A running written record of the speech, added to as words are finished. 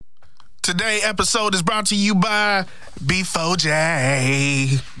Today episode is brought to you by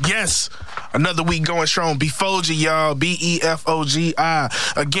Befogi. Yes, another week going strong. Befogi, y'all. Befogi.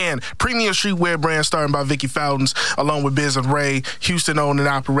 Again, premium streetwear brand started by Vicky Fountains, along with Biz and Ray, Houston owned and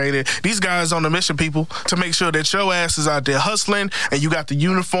operated. These guys on a mission, people, to make sure that your ass is out there hustling and you got the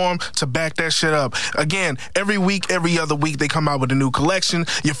uniform to back that shit up. Again, every week, every other week, they come out with a new collection.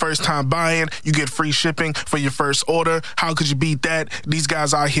 Your first time buying, you get free shipping for your first order. How could you beat that? These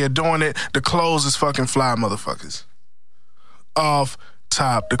guys out here doing it. The clothes is fucking fly, motherfuckers. Off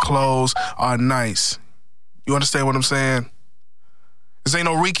top, the clothes are nice. You understand what I'm saying? This ain't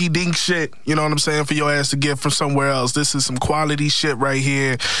no Reeky Dink shit, you know what I'm saying, for your ass to get from somewhere else. This is some quality shit right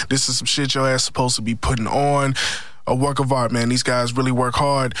here. This is some shit your ass supposed to be putting on. A work of art, man. These guys really work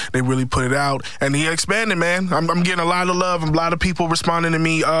hard. They really put it out. And he expanded, man. I'm getting a lot of love and a lot of people responding to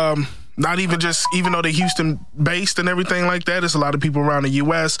me. Not even just, even though they're Houston-based and everything like that, there's a lot of people around the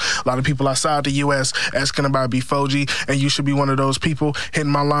U.S., a lot of people outside the U.S. asking about Befogi, and you should be one of those people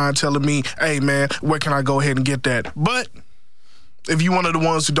hitting my line telling me, hey, man, where can I go ahead and get that? But if you're one of the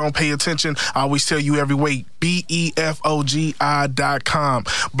ones who don't pay attention, I always tell you every week, BEFOGI.com.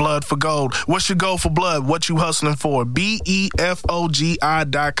 Blood for gold. What's your goal for blood? What you hustling for? BEFOGI.com.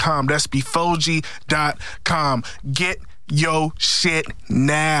 That's Befogi.com. Get your shit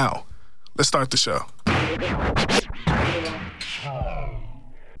now. Let's start the show.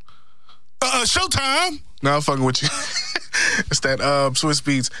 Showtime. No, I'm fucking with you. It's that Swiss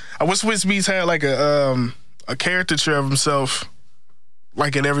Beats. I wish Swiss Beats had like a caricature of himself,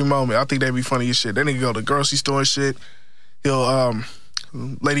 like at every moment. I think that'd be funny as shit. That nigga go to the grocery store and shit. He'll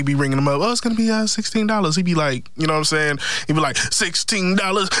lady be ringing him up. Oh, it's gonna be $16. He be like, you know what I'm saying? He be like,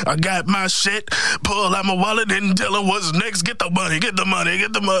 $16. I got my shit. Pull out my wallet and tell him what's next. Get the money. Get the money.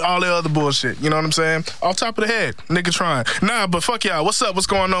 Get the money. All the other bullshit. You know what I'm saying? Off top of the head, nigga trying. Nah, but fuck y'all. What's up? What's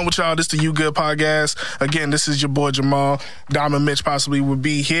going on with y'all? This the You Good podcast. Again, this is your boy Jamal. Diamond Mitch possibly would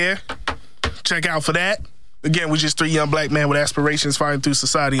be here. Check out for that. Again, we're just three young black men with aspirations fighting through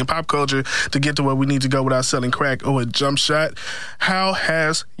society and pop culture to get to where we need to go without selling crack or a jump shot. How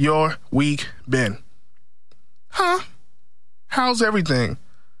has your week been? How's everything?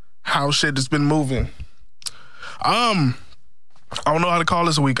 How shit has been moving? I don't know how to call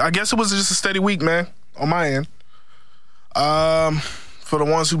this a week. I guess it was just a steady week, man, on my end. For the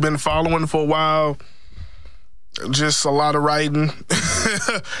ones who've been following for a while, just a lot of writing.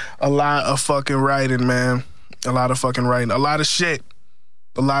 A lot of fucking writing, man. A lot of fucking writing. A lot of shit.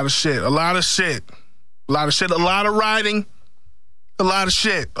 A lot of shit. A lot of shit. A lot of shit. A lot of writing. A lot of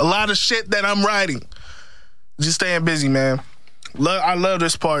shit. A lot of shit that I'm writing. Just staying busy, man. I love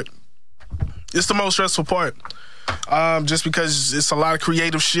this part. It's the most stressful part. Just because it's a lot of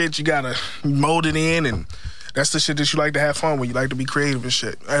creative shit. You gotta mold it in, and that's the shit that you like to have fun with. You like to be creative and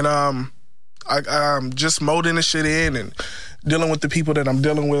shit. And I'm just molding the shit in and dealing with the people that I'm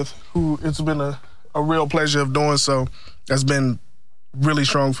dealing with, who it's been a real pleasure of doing so. That's been really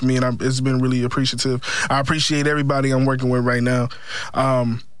strong for me, and it's been really appreciative. I appreciate everybody I'm working with right now. I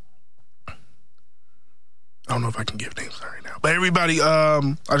don't know if I can give names right now, but everybody,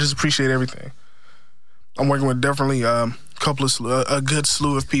 I just appreciate everything. I'm working with definitely a good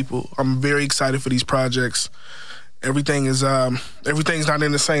slew of people. I'm very excited for these projects. Everything's not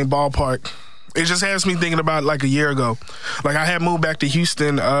in the same ballpark. It just has me thinking about like a year ago. Like I had moved back to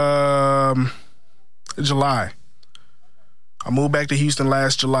Houston July. I moved back to Houston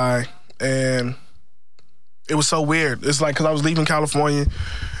last July, and it was so weird. It's like because I was leaving California,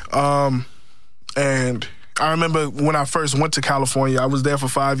 and I remember when I first went to California, I was there for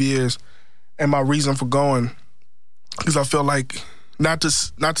 5 years, and my reason for going, because I felt like not to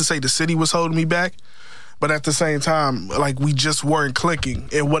say the city was holding me back, but at the same time, like we just weren't clicking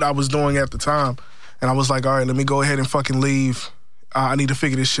in what I was doing at the time. And I was like, all right, let me go ahead and fucking leave. I need to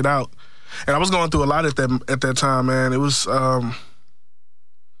figure this shit out. And I was going through a lot at that time, man. It was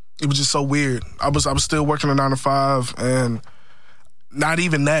just so weird. I was still working a 9-to-5, and not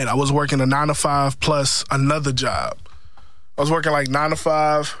even that. I was working a 9-to-5 plus another job. I was working like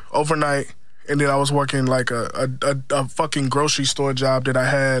 9-to-5 overnight, and then I was working like a fucking grocery store job that I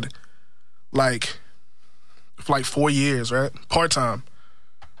had like for like 4 years, right? Part-time.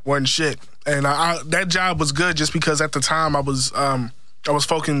 Wasn't shit. And that job was good just because at the time I was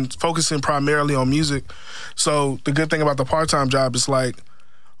focusing primarily on music. So the good thing about the part-time job is like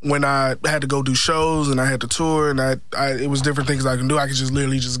when I had to go do shows and I had to tour and it was different things I can do, I could just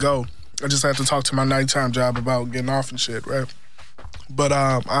literally just go. I just had to talk to my nighttime job about getting off and shit, right? But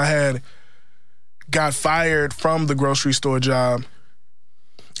I had got fired from the grocery store job,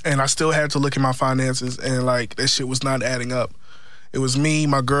 and I still had to look at my finances, and like that shit was not adding up. It was me,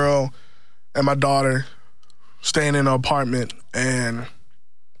 my girl, and my daughter staying in an apartment and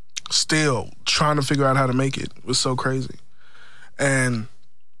still trying to figure out how to make it was so crazy. And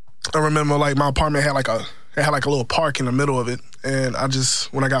I remember like my apartment had like a little park in the middle of it. And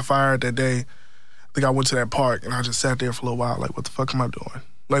when I got fired that day, I think I went to that park and I just sat there for a little while like, what the fuck am I doing?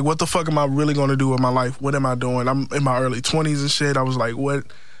 Like, what the fuck am I really going to do with my life? What am I doing? I'm in my early 20s and shit. I was like, what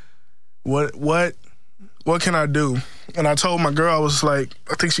can I do? And I told my girl, I was like,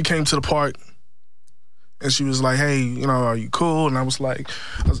 I think she came to the park and she was like, hey, you know, are you cool? And I was like,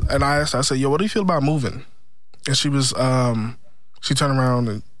 and I asked her, I said, yo, what do you feel about moving? And she was, she turned around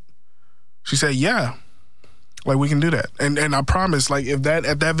and she said, yeah, like we can do that. And I promise, like if that,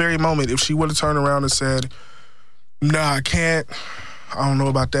 at that very moment, if she would have turned around and said, nah, I can't, I don't know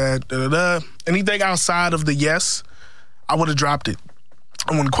about that, anything outside of the yes, I would have dropped it.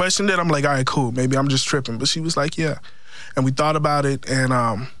 And when questioned it, I'm like, all right, cool, maybe I'm just tripping. But she was like, yeah. And we thought about it, and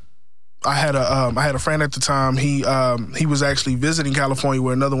I had a friend at the time. He was actually visiting California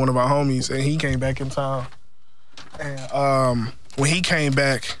with another one of our homies, and he came back in town. And when he came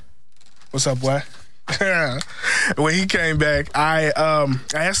back, what's up, boy? When he came back, I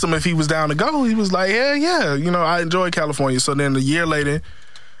asked him if he was down to go. He was like, yeah, you know, I enjoy California. So then a year later,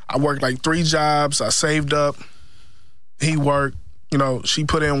 I worked like 3 jobs. I saved up. He worked. You know, she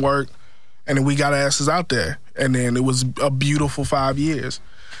put in work, and then we got our asses out there. And then it was a beautiful 5 years.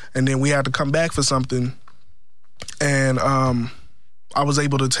 And then we had to come back for something. And I was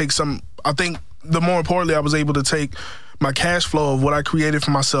able to take I think more importantly, I was able to take my cash flow of what I created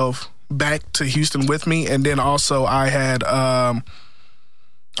for myself back to Houston with me. And then also I had, the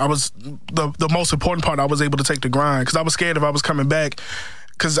most important part, I was able to take the grind. Because I was scared if I was coming back,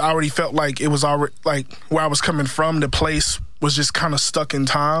 because I already felt like it was already, like where I was coming from, the place was just kind of stuck in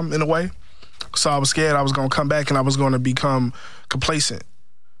time in a way. So I was scared I was going to come back and I was going to become complacent.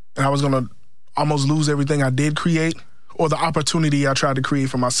 And I was going to almost lose everything I did create or the opportunity I tried to create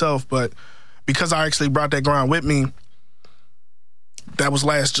for myself. But because I actually brought that grind with me, that was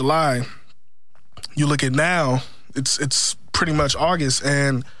last July. You look at now, it's pretty much August,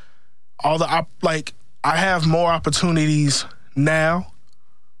 and I have more opportunities now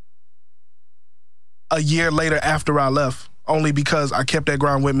a year later after I left, only because I kept that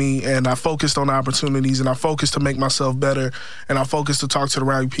grind with me and I focused on the opportunities and I focused to make myself better and I focused to talk to the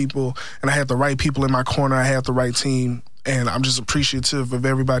right people and I had the right people in my corner. I had the right team, and I'm just appreciative of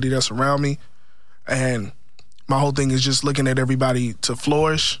everybody that's around me. And my whole thing is just looking at everybody to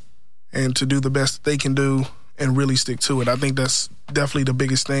flourish and to do the best that they can do and really stick to it. I think that's definitely the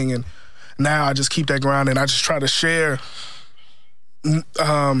biggest thing. And now I just keep that grind and I just try to share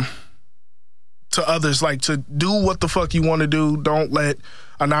to others, like, to do what the fuck you want to do. Don't let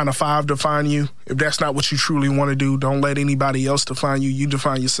a 9-to-5 define you. If that's not what you truly want to do, don't let anybody else define you. You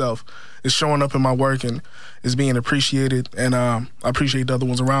define yourself. It's showing up in my work and it's being appreciated, and I appreciate the other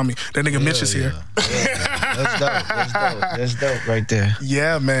ones around me. That nigga Mitch is here. That's dope right there.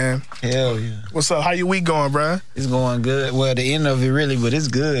 Yeah, man. Hell yeah. What's up? How your week going, bro? It's going good. Well, the end of it really, but it's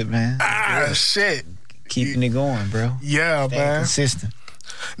good, man. Good. Shit. Keeping it going, bro. Yeah, Staying man. consistent.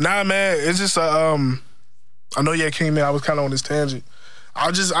 Nah, man. It's just I know you came in. I was kind of on this tangent. I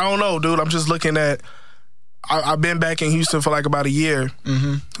don't know, dude. I'm just looking at. I've been back in Houston for like about a year.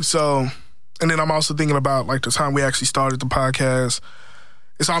 Mm-hmm. So, and then I'm also thinking about like the time we actually started the podcast.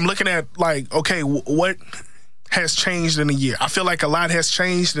 And so I'm looking at like, okay, what has changed in a year? I feel like a lot has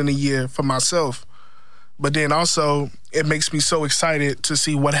changed in a year for myself. But then also, it makes me so excited to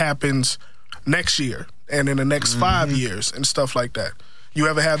see what happens next year and in the next 5 years and stuff like that. You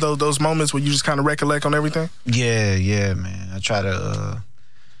ever have those moments where you just kind of recollect on everything? Yeah, man. I try to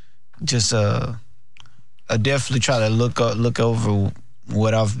I definitely try to look over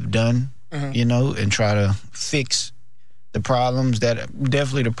what I've done, you know, and try to fix the problems that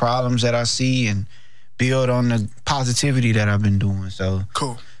I see and build on the positivity that I've been doing. So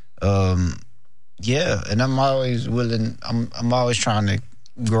cool. Yeah, and I'm always willing. I'm always trying to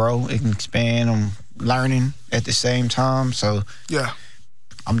grow and expand. I'm learning at the same time. So yeah.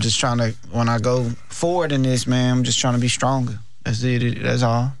 I'm just trying to, when I go forward in this, man, I'm just trying to be stronger. That's it. That's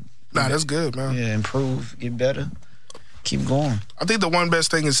all. Nah, that's good, man. Yeah, improve, get better, keep going. I think the one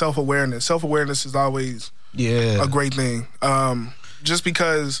best thing is self-awareness. Self-awareness is always a great thing. Just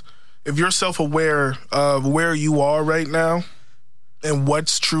because if you're self-aware of where you are right now and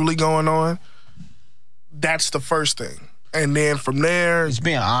what's truly going on, that's the first thing. And then from there, it's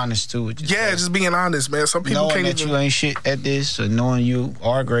being honest too. Just being honest, man. Some people knowing can't that you ain't shit at this, or knowing you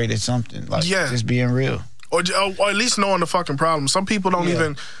are great at something. Like just being real, or at least knowing the fucking problem. Some people don't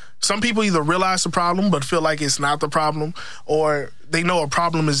even some people either realize the problem but feel like it's not the problem, or they know a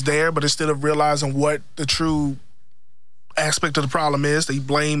problem is there, but instead of realizing what the true aspect of the problem is, they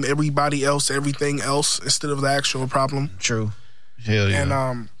blame everybody else, everything else, instead of the actual problem. True. Hell yeah. And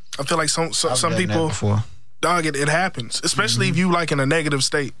I feel like some people, dog, it happens, especially if you like in a negative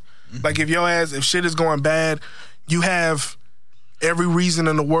state. Like if shit is going bad, you have every reason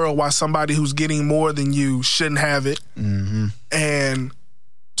in the world why somebody who's getting more than you shouldn't have it. And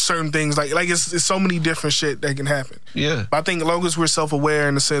certain things like it's so many different shit that can happen. Yeah. But I think as long as we're self-aware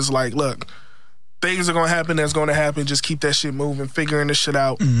in the sense like, look, things are gonna happen that's gonna happen, just keep that shit moving, figuring this shit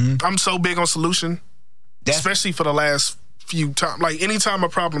out. I'm so big on solution, especially for the last few times. Like anytime a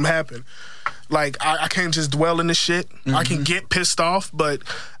problem happened, like I can't just dwell in this shit. I can get pissed off, but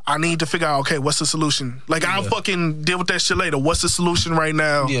I need to figure out, okay, what's the solution? Like I'll fucking deal with that shit later. What's the solution right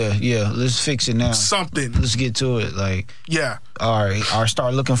now? Yeah. Let's fix it now. Something. Let's get to it. Like, yeah. All right. Or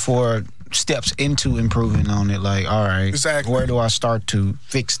start looking for steps into improving on it. Like, all right, exactly. Where do I start to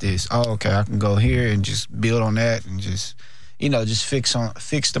fix this? Oh, okay, I can go here and just build on that and just, just fix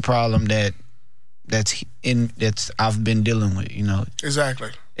the problem that's I've been dealing with.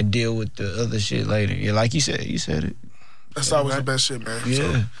 Exactly. And deal with the other shit later. Yeah, like you said it. That's always the best shit, man.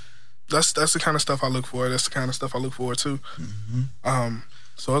 Yeah. So that's the kind of stuff I look for. That's the kind of stuff I look forward to.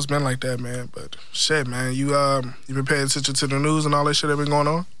 So it's been like that, man. But shit, man, you been paying attention to the news and all that shit that been going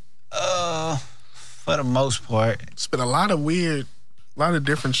on? For the most part. It's been a lot of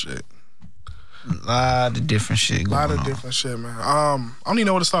different shit. A lot of different shit going on. Different shit, man. I don't even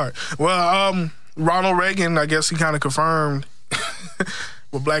know where to start. Well, Ronald Reagan, I guess he kind of confirmed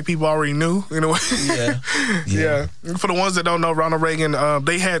what black people already knew in a way. Yeah. For the ones that don't know, Ronald Reagan,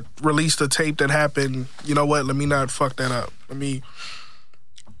 they had released a tape that happened. You know what? Let me not fuck that up. Let me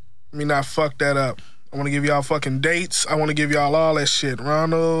not fuck that up. I want to give y'all fucking dates. I want to give y'all all that shit.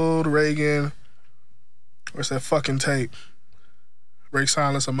 Ronald Reagan. Where's that fucking tape? Break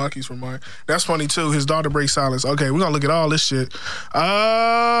silence, a monkey's remark. That's funny, too. His daughter breaks silence. Okay, we're going to look at all this shit.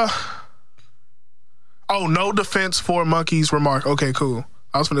 No defense for monkey's remark. Okay, cool.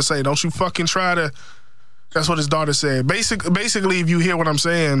 I was going to say, don't you fucking try to... That's what his daughter said. Basically, if you hear what I'm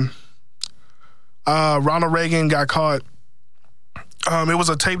saying, Ronald Reagan got caught. It was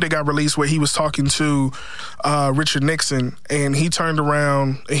a tape that got released where he was talking to Richard Nixon, and he turned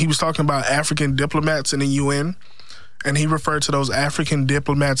around and he was talking about African diplomats in the UN, and he referred to those African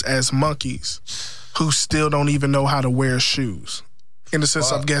diplomats as monkeys who still don't even know how to wear shoes, in the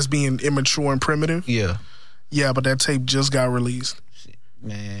sense of, I guess, being immature and primitive. Yeah, but that tape just got released.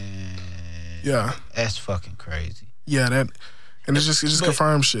 Man. Yeah. That's fucking crazy. Yeah, and it just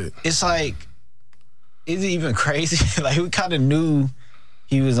confirms shit. It's like, is it even crazy? Like, we kind of knew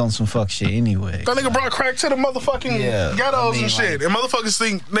he was on some fuck shit anyway. That nigga brought crack to the motherfucking ghettos and shit. And motherfuckers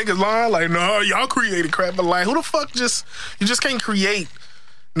think niggas lying, like, no, y'all created crack. But like, who the fuck you just can't create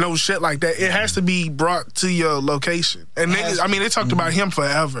no shit like that. It has to be brought to your location. And niggas, they talked about him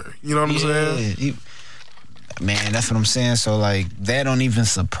forever. You know what I'm saying? Man, that's what I'm saying. So like, that don't even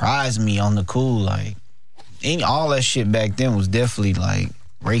surprise me on the cool. Like, all that shit back then was definitely like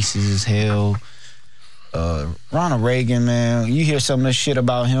racist as hell. Ronald Reagan, man, you hear some of the shit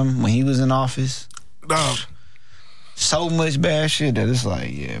about him when he was in office. So much bad shit that it's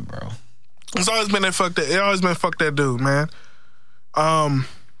like, yeah, bro. It's always been fuck that dude, man.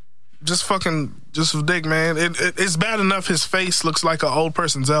 Just for dick, man. It's bad enough his face looks like an old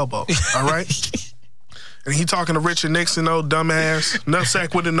person's elbow. All right. And he talking to Richard Nixon, old dumbass,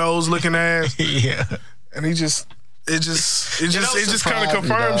 nutsack with the nose looking ass. Yeah. And it just kind of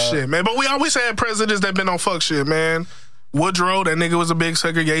confirms shit, man. But we always had presidents that been on fuck shit, man. Woodrow, that nigga was a big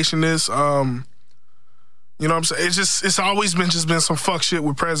segregationist. You know what I'm saying? It's always been some fuck shit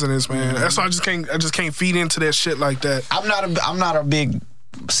with presidents, man. That's why I just can't feed into that shit like that. I'm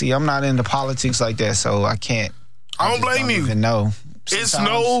not into politics like that, so I can't. I don't blame you. Even know.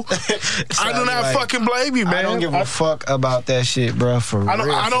 I do not fucking blame you, man. I don't give a fuck about that shit, bro.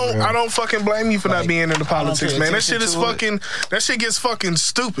 I don't fucking blame you for not being into politics, man. That shit is fucking. That shit gets fucking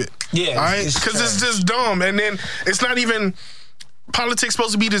stupid. Yeah, all right, because it's just dumb, and then it's not even. Politics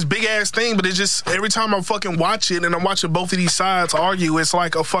supposed to be this big ass thing, but it's just every time I fucking watch it and I'm watching both of these sides argue, it's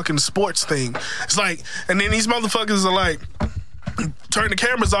like a fucking sports thing. It's like, and then these motherfuckers are like, turn the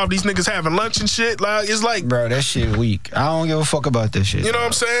cameras off, these niggas having lunch and shit. Like, it's like, bro, that shit weak. I don't give a fuck about that shit. You know what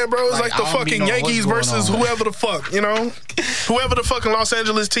I'm saying, bro? It's like the fucking Yankees versus whoever the fuck, you know? Whoever the fucking Los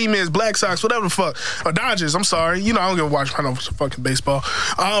Angeles team is, Black Sox, whatever the fuck. Or Dodgers, I'm sorry. You know, I don't give a watch fucking baseball.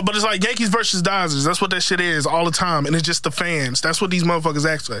 But it's like Yankees versus Dodgers. That's what that shit is all the time. And it's just the fans. That's what these motherfuckers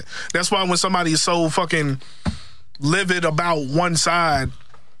act like. That's why when somebody is so fucking livid about one side,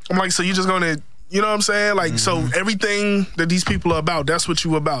 I'm like, so you just gonna, you know what I'm saying? Like, so everything that these people are about, that's what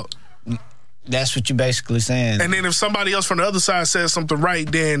you about. That's what you basically saying. And then if somebody else from the other side says something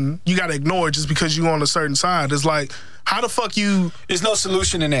right, then you gotta ignore it just because you on a certain side. It's like, how the fuck you... There's no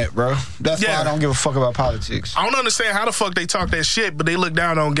solution in that, bro. That's why I don't give a fuck about politics. I don't understand how the fuck they talk that shit, but they look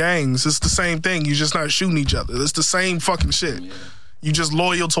down on gangs. It's the same thing. You just not shooting each other. It's the same fucking shit. Yeah. You just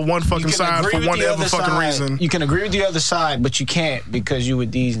loyal to one fucking side for whatever fucking reason. You can agree with the other side, but you can't because you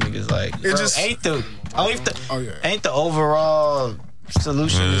with these niggas. Like, it just ain't the overall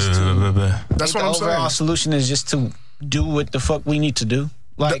solution is to... That's what I'm saying. The overall solution is just to do what the fuck we need to do.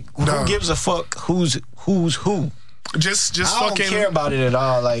 Like, who gives a fuck who's who? Just I fucking... don't care about it at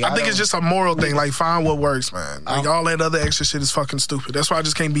all. Like, I think it's just a moral thing. Like, find what works, man. Like, all that other extra shit is fucking stupid. That's why I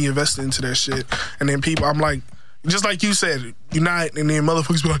just can't be invested into that shit. And then people, I'm like, just like you said, unite, and then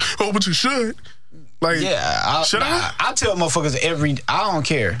motherfuckers be like, oh, but you should. Like, yeah, should I? I tell motherfuckers I don't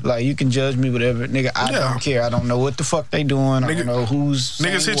care. Like, you can judge me, whatever, nigga. I don't care. I don't know what the fuck they doing. I don't know who's.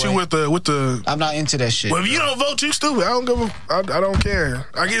 Niggas hit you with the. I'm not into that shit. Well, if you don't vote, you stupid. I don't care.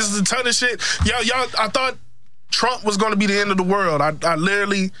 I guess it's a ton of shit. Y'all. I thought Trump was going to be the end of the world. I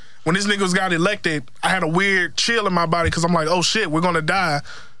literally, when this niggas got elected, I had a weird chill in my body because I'm like, oh shit, we're gonna die.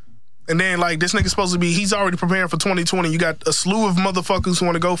 And then like this nigga's supposed to be, he's already preparing for 2020. You got a slew of motherfuckers who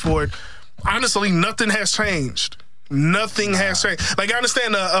want to go for it. Honestly, nothing has changed. Nothing has changed. Like, I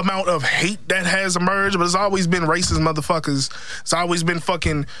understand the amount of hate that has emerged, but it's always been racist motherfuckers. It's always been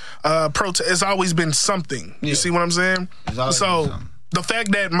fucking protest. It's always been something. You see what I'm saying? So the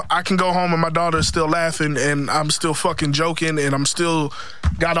fact that I can go home and my daughter is still laughing and I'm still fucking joking and I'm still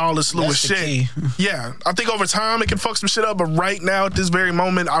got all this slew of shit. Yeah. I think over time it can fuck some shit up, but right now at this very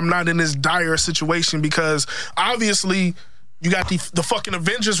moment, I'm not in this dire situation because obviously you got the fucking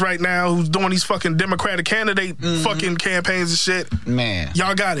Avengers right now who's doing these fucking Democratic candidate fucking campaigns and shit. Man.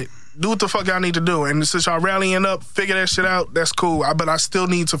 Y'all got it. Do what the fuck y'all need to do. And since y'all rallying up, figure that shit out, that's cool. But I still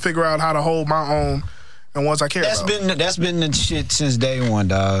need to figure out how to hold my own and ones I care about. That's been the shit since day one,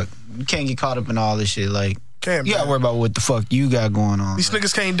 dog. You can't get caught up in all this shit. Like, you gotta worry about what the fuck you got going on. These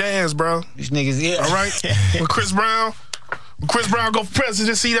niggas can't dance, bro. These niggas, yeah. All right? When Chris Brown go for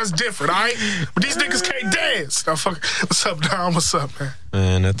presidency, that's different, all right? But these niggas can't dance. Now, fuck. What's up, Dom? What's up, man?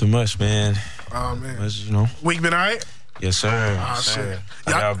 Man, nothing much, man. Oh, man. Much, you know. Week been all right? Yes, sir. Oh, shit.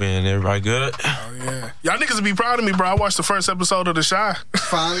 How y'all been? Everybody good? Oh, yeah. Y'all niggas will be proud of me, bro. I watched the first episode of The Chi.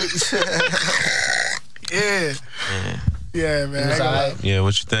 Finally. Yeah. Yeah, man. It was all right. Yeah,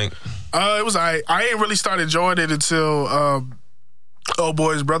 what you think? It was all right. I ain't really started enjoying it until old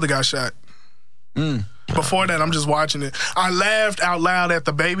boy's brother got shot. Before that, I'm just watching it. I laughed out loud at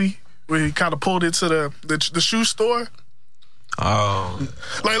the baby where he kind of pulled it to the shoe store. Oh.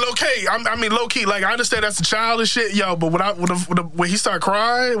 Like, low-key, I mean, low-key, like, I understand that's a child and shit, yo, but when he started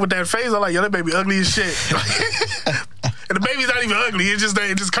crying with that face, I'm like, yo, that baby ugly as shit. And the baby's not even ugly. It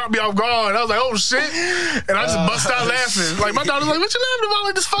just caught me off guard. I was like, oh, shit. And I just bust out laughing. Like, my daughter's like, what you laughing about?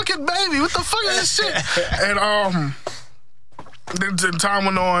 Like, this fucking baby. What the fuck is this shit? And, then time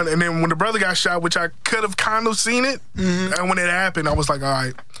went on, and then when the brother got shot, which I could have kind of seen it, and when it happened, I was like, all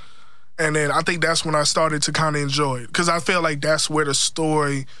right. And then I think that's when I started to kind of enjoy it because I felt like that's where the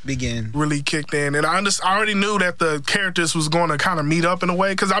story really kicked in. And I already knew that the characters was going to kind of meet up in a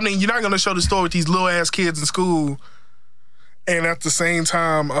way because, I mean, you're not going to show the story with these little-ass kids in school and at the same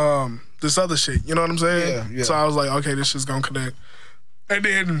time, this other shit. You know what I'm saying? Yeah. So I was like, okay, this shit's going to connect. And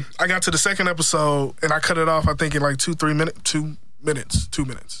then I got to the second episode and I cut it off, I think, in like 2 minutes.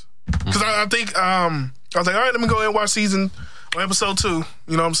 Because I think, I was like, all right, let me go ahead and watch episode 2. You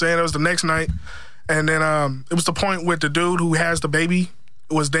know what I'm saying? It was the next night. And then it was the point with the dude who has the baby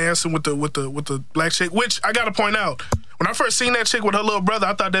was dancing with the black chick, which I got to point out. When I first seen that chick with her little brother,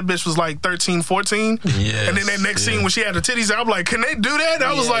 I thought that bitch was like 13, 14. Yes, and then that next scene when she had the titties out, I'm like, can they do that?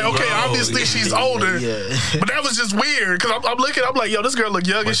 I was like, okay, obviously she's older. But that was just weird because I'm looking, I'm like, yo, this girl look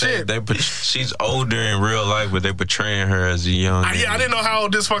young as shit. She's older in real life, but they portraying her as a young. I didn't know how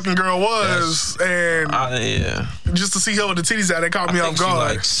old this fucking girl was. Just to see her with the titties out, that caught me off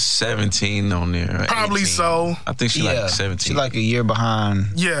guard. She's like 17 on there. Right? Probably 18. so. I think she's like 17. She's like a year behind.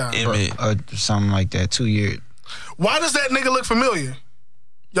 Yeah. Or something like that, 2 years. Why does that nigga look familiar?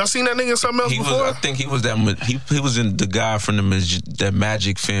 Y'all seen that nigga in something else before? I think he was he was in the guy from that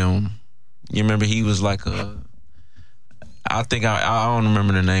Magic film. You remember he was like a. I think I don't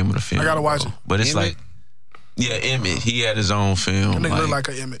remember the name of the film. I gotta watch it. But it's Emmett? Emmett. He had his own film. That nigga look like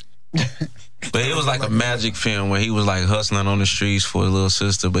a Emmett. But it was like a magic film where he was like hustling on the streets for his little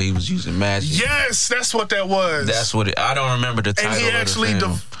sister, but he was using magic. Yes, that's what that was. That's what I don't remember the title. And he actually of the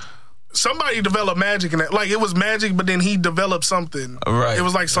film. somebody developed magic in that. Like, it was magic, but then he developed something. Right. It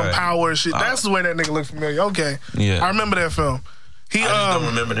was like some Right. power shit. That's the way that nigga looked familiar. Okay. Yeah. I remember that film. I just don't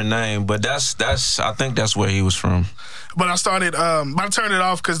remember the name, but that's I think that's where he was from. But I started, but I turned it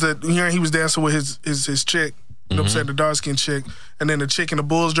off because he was dancing with his chick. You know what I'm saying? The dark-skinned chick. And then the chick in the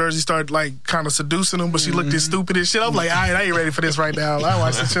Bulls jersey started, like, kind of seducing him, but she looked as stupid as shit. I'm like, all right, I ain't ready for this right now. I'll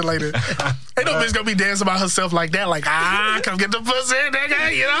watch this shit later. Ain't no bitch gonna be dancing by herself like that, like, come get the pussy,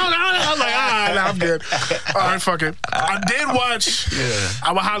 nigga, you know? I'm like, nah, I'm good. All right, fuck it. I did watch,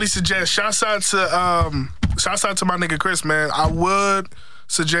 I would highly suggest, shouts out to my nigga Chris, man. I would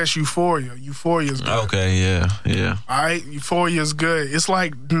suggest Euphoria. Euphoria is good. Okay, yeah. All right, Euphoria is good. It's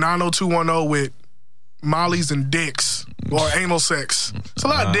like 90210 with mollies and dicks or anal sex. It's a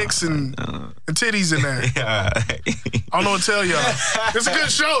lot of dicks and titties in there. I don't know what to tell y'all. It's a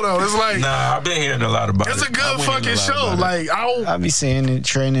good show though. It's like I've been hearing a lot about it. It's a good fucking show. Like I be seeing it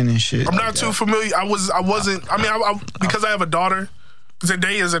training and shit. I'm not too familiar. I wasn't. I mean, because I have a daughter.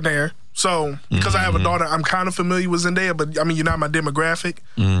 Zendaya's in there. So, because I have a daughter, I'm kind of familiar with Zendaya, but I mean, you're not my demographic.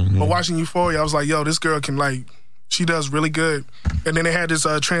 But watching Euphoria, I was like, yo, this girl can, like, she does really good. And then they had this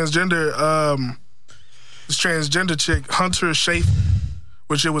transgender chick, Hunter Schafer,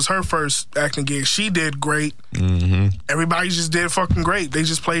 which it was her first acting gig. She did great. Everybody just did fucking great. They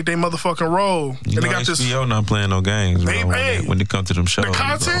just played their motherfucking role. You know, got HBO not playing no games, bro, when it comes to them shows. The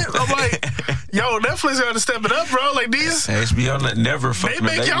content, bro. I'm like, yo, Netflix got to step it up, bro. Like these, HBO never. They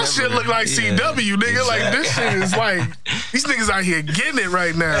make y'all shit look like CW, nigga. Exactly. Like this shit is like these niggas out here getting it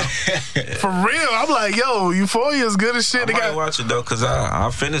right now. For real, I'm like, yo, Euphoria is good as shit. I might watch it though, cause I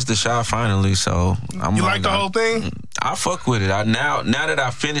finished The Chi finally, so I'm. You like the whole thing? I fuck with it. Now that I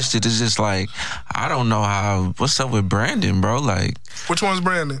finished it, it's just like I don't know what's up with Brandon, bro. Like, which one's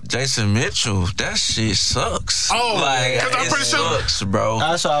Brandon? Jason Mitchell. That shit sucks. Oh, like I'm pretty sure. Sucks, bro.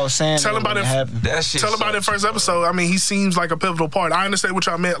 That's what I was saying. Tell him about it. That shit. Tell him about it first episode. I mean, he seems like a pivotal part. I understand what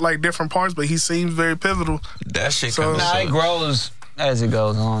y'all meant, like different parts, but he seems very pivotal. That shit. So, it grows as it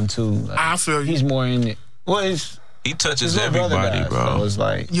goes on too. Like, I feel you. He's more in it. Well, he touches everybody, bro. So it's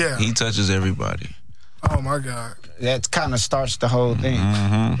like, yeah, he touches everybody. Oh my god. That kind of starts the whole thing.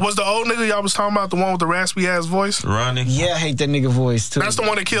 Was the old nigga y'all was talking about the one with the raspy ass voice? Ronnie? Yeah, I hate that nigga voice too. That's the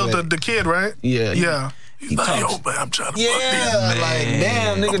one that killed the kid, right? Yeah. Yeah. He's like, yo, man, I'm trying to fuck this. Yeah, like,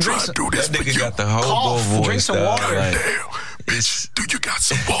 damn, nigga, drink some. That nigga got the hobo voice. Drink some water. Like, damn. Bitch, do you got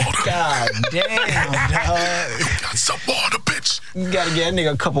some water? God damn, dog. You got some water, bitch. You gotta get that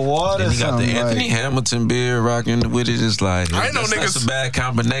nigga a cup of water. And he got the Anthony like. Hamilton beard rocking with it. It's like, I ain't know niggas. That's a bad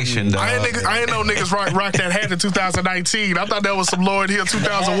combination, dog. I ain't know niggas rock that hat in 2019. I thought that was some Lauryn Hill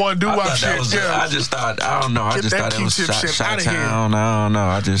 2001 doo-wop shit. I just thought, I don't know. I just thought it was Chi-Town. I don't know.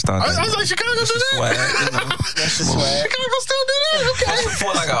 I just thought. I was like, Chicago do that? Swag, you know? That's the swag. Chicago still do that? Okay. That's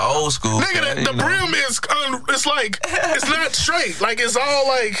for like an old school. Nigga, the brim is, it's like, it's not straight. Like, it's all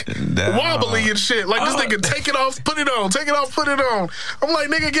like wobbly and shit. Like, this nigga take it off, put it on. Take it off, put it on. I'm like,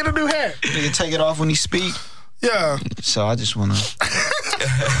 nigga, get a new hat. Nigga take it off when he speak. Yeah. So I just wanna.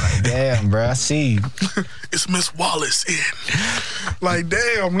 Like, damn, bro, I see you. It's Miss Wallace in. Like,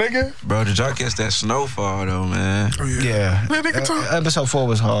 damn, nigga. Bro, did y'all catch that snowfall though, man? Oh, Yeah. Episode 4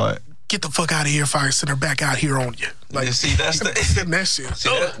 was hard. Get the fuck out of here if I send her back out here on you. Like, yeah, see, that's the that shit. See,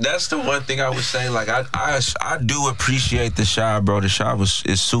 that's the one thing I would say. Like, I do appreciate The Chi, bro. The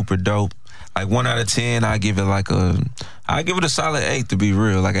Chi is super dope. Like 1 out of 10, I give it a solid 8 to be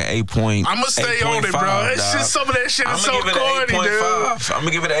real, like an 8 point. I'ma stay on it, bro. That shit, some of that shit is so corny, dude. I'm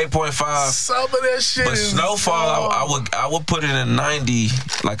gonna give it an 8.5. Some of that shit but is. Snowfall, I would put it in a 90,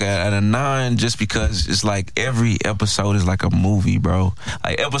 like at a 9, just because it's like every episode is like a movie, bro.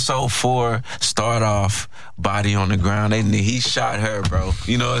 Like episode 4 start off body on the ground. He shot her, bro.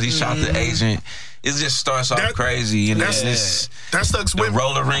 You know, he shot the agent. It just starts off crazy, and that sucks with the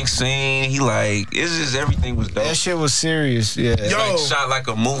roller rink scene. He like, it's just everything was dope. That shit was serious, yeah. It's like shot like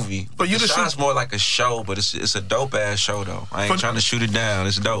a movie. But you the shot's more like a show, but it's a dope ass show though. I ain't trying to shoot it down.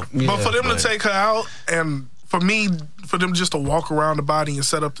 It's dope. But for them to take her out, and for them just to walk around the body and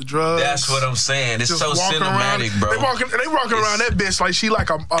set up the drugs. That's what I'm saying. It's so cinematic, bro. They walking around that bitch like she like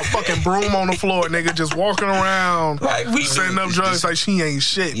a fucking broom on the floor, nigga, just walking around like setting up drugs like she ain't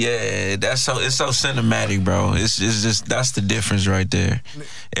shit. Yeah, it's so cinematic, bro. It's just that's the difference right there.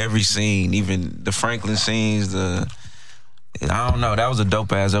 Every scene, even the Franklin scenes, I don't know. That was a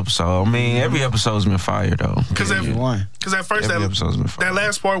dope ass episode. I mean, every episode's been fire though. Because at first that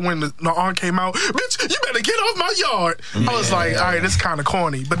last part when the arm came out, bitch, you better get off my yard. Yeah. I was like, all right, it's kind of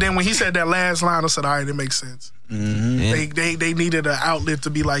corny. But then when he said that last line, I said, all right, it makes sense. Mm-hmm. They needed an outlet to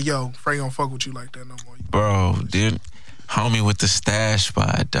be like, yo, Frank don't fuck with you like that no more. Bro, dude. Homie with the stash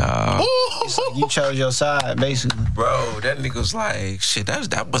spot, dog. You chose your side, basically. Bro, that nigga was like, shit,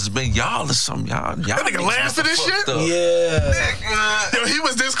 that must have been y'all or something. Y'all That nigga lasted this shit? up. Yeah. Yo, he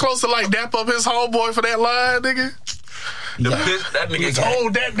was this close to like dap up his homeboy for that line, nigga. That nigga He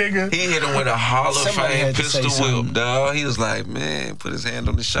told that nigga. He hit him with a Hall of Somebody Fame had to say pistol whip, something. dog. He was like, man, put his hand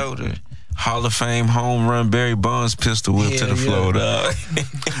on his shoulder. Hall of Fame home run Barry Bonds pistol whip to the floor, dog.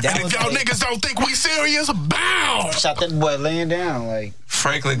 And if y'all niggas don't think we serious, bow. Shot that boy laying down, like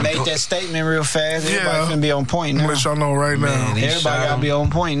Franklin made that statement real fast. Everybody finna be on point I'm now. gonna let y'all know right now. Man, he Everybody shot gotta him. be on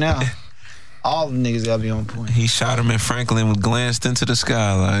point now. All the niggas gotta be on point. He shot him and Franklin glanced into the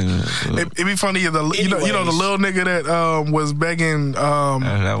sky like. It'd be funny if you know the Anyways. little nigga that was begging.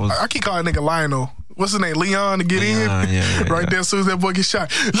 That was I keep calling that nigga Lionel. What's his name? Leon to get Leon, in. yeah, right yeah. there, as soon as that boy gets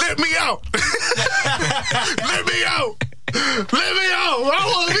shot. Let me out. Let me out. Let me out. I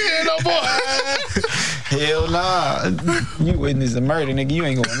don't want to be here no more. Hell nah. You witness a murder, nigga. You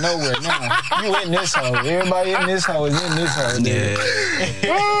ain't going nowhere now. You in this hole. Everybody in this hole is in this hole, nigga. yeah.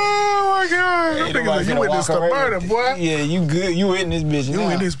 Oh my God. Ain't That nigga nobody like, you finna witnessed walk the away murder, with it. boy. Yeah, you good. You in this bitch You now.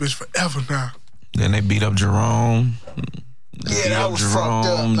 in this bitch forever now. Then they beat up Jerome. Yeah, that was fucked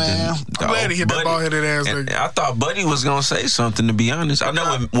up, man. I'm glad he hit that ball-headed ass And nigga. I thought Buddy was gonna say something. To be honest, I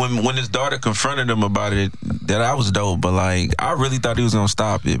know when his daughter confronted him about it, that was dope. But like, I really thought he was gonna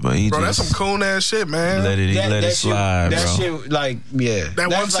stop it, but he Bro, just that's some cool ass shit, man. let it That slide, shit, bro. That shit, like, yeah. That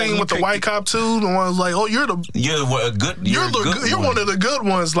That's one like scene you with the picked white cop too, the one was like, "Oh, you're the You're a good. you're a good you're one of the good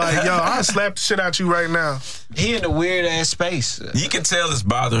ones." Like, yo, I slap the shit out you right now. He in a weird ass space. You can tell it's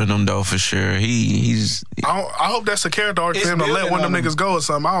bothering him though, for sure. He's I hope that's a character arc It's for him to let building one of them on him. niggas go or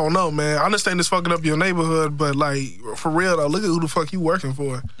something. I don't know, man. I understand this fucking up your neighborhood, but like for real though, look at who the fuck you working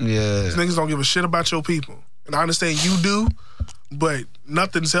for. Yeah. These niggas don't give a shit about your people, and I understand you do, but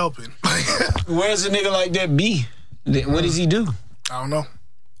nothing's helping. Where's a nigga like that be? What does he do? I don't know.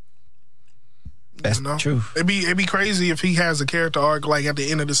 That's You know? the truth. It'd be crazy if he has a character arc like at the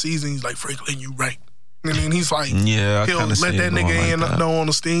end of the season. He's like, Franklin, you right. And then he's like, yeah. I he'll kinda let see that it going nigga in like that. know on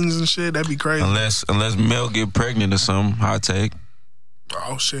the stings and shit. That'd be crazy. Unless Mel get pregnant or something, hot take.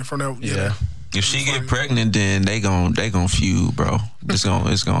 Oh shit, from that Yeah. If she get pregnant, then they gon' feud, bro. It's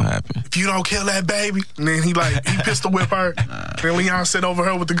gonna happen. if you don't kill that baby, and then he pistol whip her. Then Leon sit over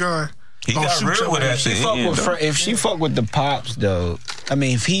her with the gun. He Oh, got shoot your real with that ass. shit. If she fuck with the pops though, I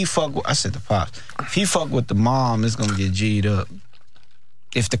mean, if he fuck with, I said the pops. If he fuck with the mom, it's gonna get G'd up.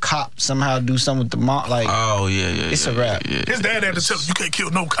 If the cop somehow do something with the mom, like, Oh yeah. It's a yeah, wrap. Yeah, His dad had to tell him, you can't kill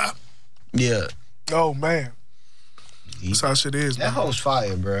no cop. yeah, Oh man, that's how shit is, that man. hoe's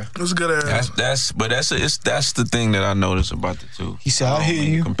fire, bro. It was a good ass. That's the thing that I noticed about the two. He said, I hear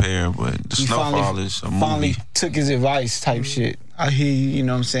when you. Compare, but the He Snowfall is a finally movie. took his advice type shit. I hear you, you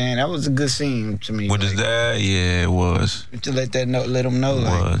know what I'm saying? That was a good scene to me. With his dad, yeah, it was. To let him know,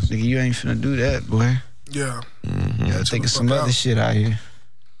 like, Was. nigga, you ain't finna do that, boy. Yeah. Mm-hmm. You gotta think of some fuck other out. shit out here.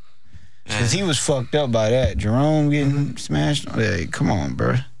 Cause he was fucked up by that. Jerome getting smashed. Hey, come on,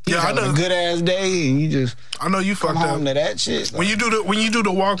 bro. He Yeah, was I having know. a good ass day, and you just I know you come fucked home up. to that shit. When you do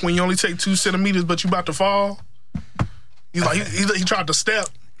the walk, when you only take 2 centimeters, but you about to fall. He's like he tried to step,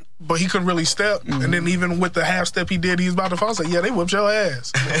 but he couldn't really step. And then even with the half step he did, he was about to fall. I was like, yeah, they whipped your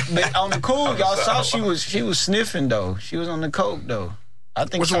ass. But on the cool, y'all saw she was sniffing though. She was on the coke though. I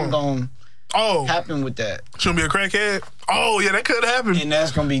think Which something one? gonna Oh, happen with that, shouldn't be a crackhead. Oh yeah, that could happen. and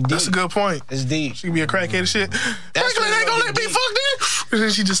that's gonna be deep. That's a good point. It's deep. She could be a crackhead and shit. That's Franklin what ain't gonna let me deep. fuck this. And then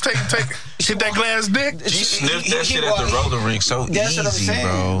she just hit that glass dick. She sniffed he- that he shit at the walked- roller rink so That's easy, what I'm saying.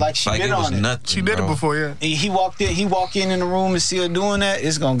 bro. Like, she been it was on it. nothing. She did bro. it before, yeah. He walked in the room and see her doing that.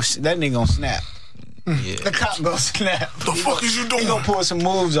 That nigga gonna snap. Yeah. The cop gonna snap. The fuck is you He doing? gonna pull some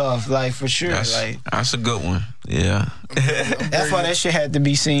moves off, like, for sure. That's, Like, that's a good one. Yeah. that's why that shit had to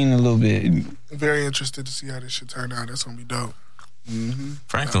be seen a little bit. I'm very interested to see how this shit turn out. That's gonna be dope.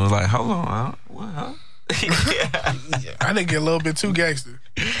 Franklin was like, hold on, huh? What, huh? I didn't get a little bit too gangster.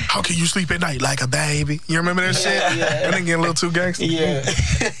 How can you sleep at night like a baby? You remember that shit? yeah. I didn't get a little too gangster. Yeah.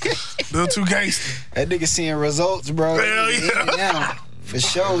 A little too gangster. That nigga seeing results, bro. Hell He in yeah. it now. For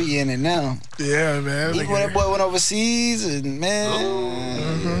sure, he in it now. Yeah, man. Even when that boy went overseas, and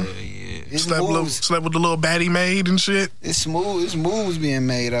man, it's Slept with the little baddie maid and shit. It's smooth. It's moves being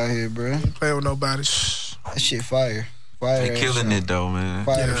made out here, bro. Playing with nobody. That shit fire. Fire. They ass killing show. it though, man.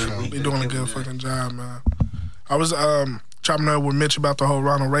 Fire Yeah, show. they doing a good fucking job, man. I was chopping up with Mitch about the whole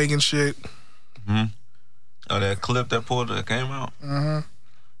Ronald Reagan shit. Oh, that clip that came out?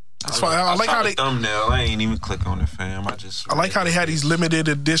 Mm-hmm. That's why I like how they thumbnail. I ain't even click on it, fam. I like how they had these limited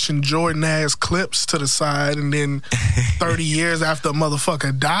edition Jordan ass clips to the side, and then 30 years after a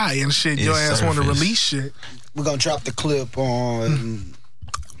motherfucker die and shit, your ass want to release shit. We're gonna drop the clip on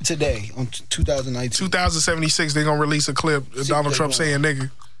today on 2019. 2076, they gonna release a clip of Donald Trump saying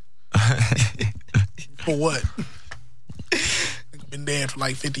nigga. For what? Nigga been dead for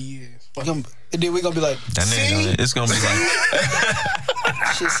like 50 years. And then we gonna be like, that nigga, it's gonna be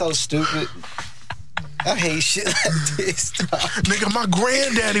like shit's so stupid. I hate shit like this. Nigga, my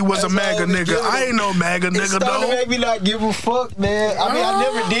granddaddy was a MAGA nigga. I ain't no MAGA nigga though. It make me not give a fuck, man. I mean, I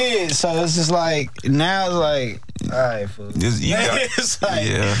never did. So it's just like now it's like, all right, fool. It's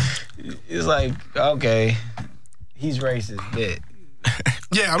like, it's like, okay, he's racist. Bet.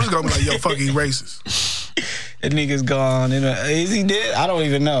 Yeah, I'm just gonna be like, yo, fuck, he racist. That nigga's gone. Is he dead? I don't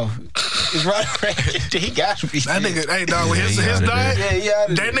even know. Is Ronald Reagan? He got to be that dead. nigga, hey, dog, when his died,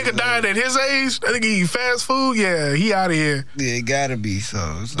 that nigga died at his age. That nigga eat fast food. Yeah, he out of here. Yeah, it gotta be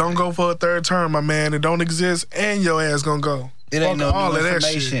so. Don't go for a third term, my man. It don't exist, and your ass gonna go. It ain't no all new of that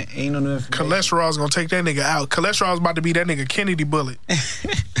information. shit. Ain't no new information. Cholesterol's gonna take that nigga out. Cholesterol's about to be that nigga Kennedy bullet.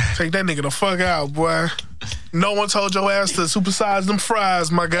 Take that nigga the fuck out, boy. No one told your ass to supersize them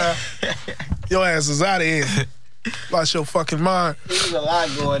fries, my guy. Your ass is out of here. Lost your fucking mind. There's a lot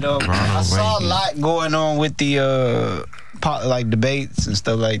going on. I saw a lot going on with the like debates and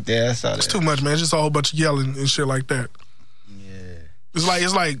stuff like that. It's too much, man. It's just a whole bunch of yelling and shit like that. Yeah. It's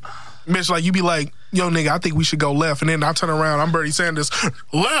like, bitch, like you be like, yo, nigga, I think we should go left, and then I turn around, I'm Bernie Sanders,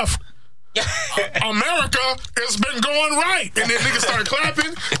 left. America has been going right, and then niggas start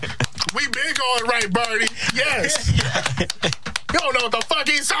clapping. We been going right, Bernie. Yes. You don't know what the fuck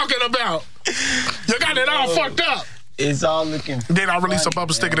he's talking about. You got it all fucked up. It's all looking. Then I release a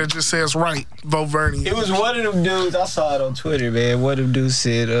bumper sticker that just says right. Vote Bernie. It was one of them dudes. I saw it on Twitter, man. One of them dudes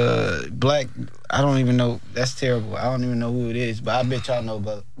said, black. I don't even know. That's terrible. I don't even know who it is, but I bet y'all know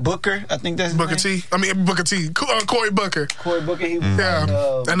about Booker. I think that's his Booker name. T. I mean Booker T. Cory Booker. Cory Booker. He was Yeah,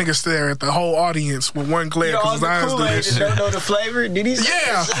 like, that nigga stare at the whole audience with one glare because his eyes do that shit. Don't know the flavor. Did he?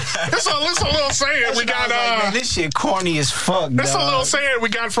 Yeah, it's a little saying we got. Like, man, this shit corny as fuck. It's dog. a little saying we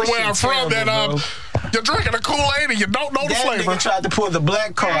got from where I'm from terrible, that you're drinking a Kool-Aid and you don't know the that flavor. Nigga tried to pull the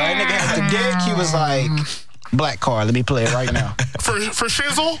black card. That nigga had the deck. He was like, black card. Let me play it right now. For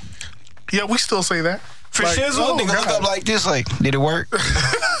shizzle, yeah, we still say that. For like, shizzle, nigga look up like this, like, did it work?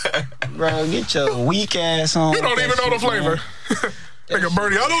 Bro, get your weak ass on. You don't even know the flavor. Nigga,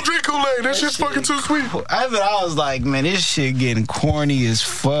 Bernie, I don't drink Kool-Aid. That shit's fucking too sweet. I was like, man, this shit getting corny as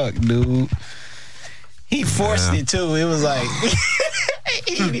fuck, dude. He forced it too. It was like,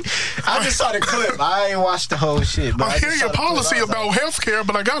 I just saw the clip. I ain't watched the whole shit. But I hear your policy about healthcare,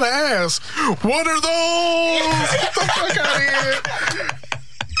 but I gotta ask, what are those? Get the fuck out of here.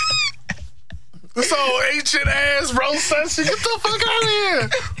 This old ancient ass roast session. Get the fuck out of here.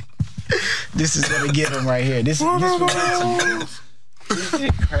 This is gonna get him right here. This shit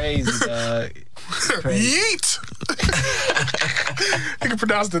crazy, dog. Crazy. Yeet. You can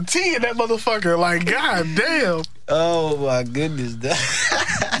pronounce the T in that motherfucker. Like, god damn. Oh my goodness, dog.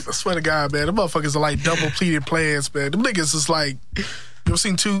 I swear to God, man, the motherfuckers are like double pleated plans, man. Them niggas is like, you ever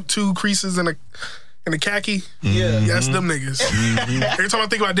seen two creases in a khaki? Yeah. That's them niggas. Every time I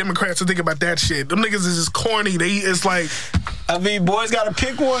think about Democrats, I think about that shit. Them niggas is just corny. It's like, I mean, boys gotta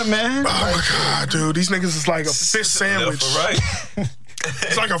pick one, man. oh my God, dude. These niggas is like a fish sandwich.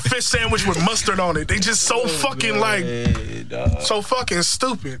 It's like a fish sandwich with mustard on it. They just so fucking like, so fucking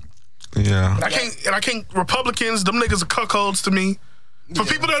stupid. Yeah. And I can't. Republicans, them niggas are cuckolds to me. For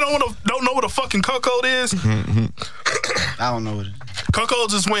people that don't know what a fucking cuckold is, I don't know what it is.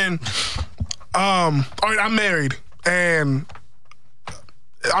 Cuckolds is when, all right, I'm married and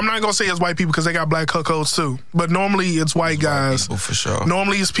I'm not gonna say it's white people because they got black cuckolds too. But normally it's white guys. People for sure.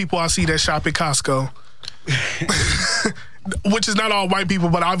 Normally it's people I see that shop at Costco. Which is not all white people,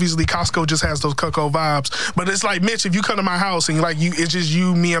 but obviously Costco just has those cuckold vibes. But it's like, Mitch, if you come to my house and it's just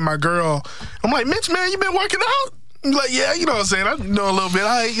you, me, and my girl, I'm like, Mitch, man, you been working out? I'm like, yeah, you know what I'm saying? I know a little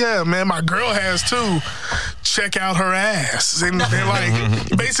bit. Yeah, man, my girl has too. Check out her ass. And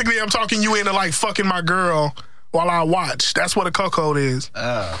like, basically, I'm talking you into like fucking my girl while I watch. That's what a cuckold is.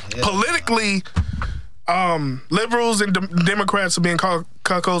 Yeah. Politically, liberals and Democrats are being called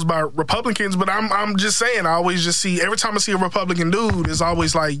cuckolds by Republicans, but I'm just saying, I always just see, every time I see a Republican dude, it's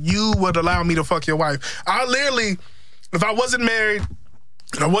always like, you would allow me to fuck your wife. I literally, if I wasn't married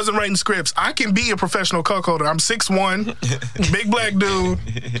And I wasn't writing scripts. I can be a professional cuckolder. I'm 6'1", big black dude.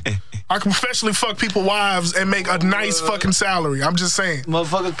 I can professionally fuck people's wives and make a nice fucking salary. I'm just saying.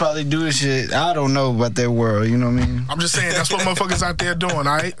 Motherfuckers probably do this shit. I don't know about that world, you know what I mean? I'm just saying, that's what motherfuckers out there doing, all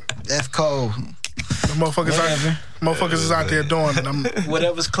right? That's cold. The motherfuckers is out there doing it.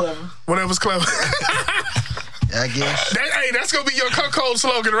 Whatever's clever. Whatever's clever. I guess. That's going to be your cuckold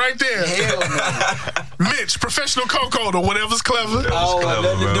slogan right there. Hell no. Mitch, professional cuckold or whatever's clever. Oh,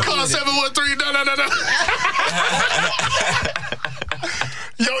 clever, bro. Call 713.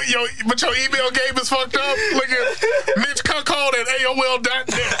 No. But your email game is fucked up. Look at Mitch Cuckold at AOL.net,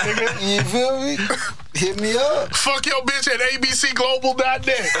 nigga. You feel me? Hit me up. Fuck your bitch at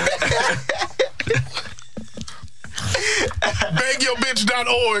ABCglobal.net.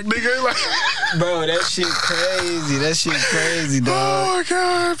 Bangyourbitch.org, nigga. Like, bro, that shit crazy. That shit crazy, dog. Oh my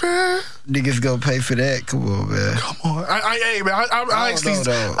God, man. Niggas gonna pay for that. Come on, man. Come on. I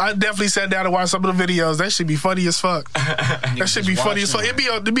definitely sat down and watched some of the videos. That should be funny as fuck. That should be funny as fuck. It'd be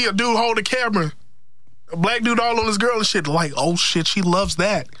a dude holding a camera. A black dude all on his girl and shit. Like, oh shit, she loves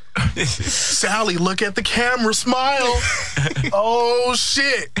that. Sally, look at the camera, smile. Oh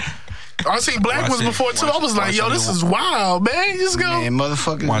shit. I seen black ones before too. I was like, yo, this is wild, man. Just go. Man,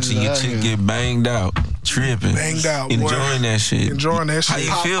 motherfuckers. Watching your chick get banged out, tripping, Banged out, enjoying that shit. Enjoying that How shit.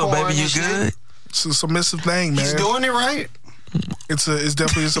 you feel, Popcorn baby? You and shit. good? It's a submissive thing, man. He's doing it right. It's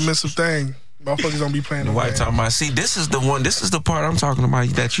definitely a submissive thing. Motherfuckers don't be playing The the white talking about, see, this is the part I'm talking about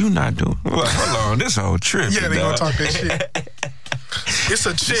that you not doing. Like, hold on, this whole trip. Yeah, they gonna talk that shit. It's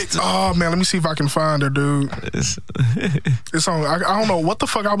a chick. Oh man, let me see if I can find her, dude. It's on. I don't know what the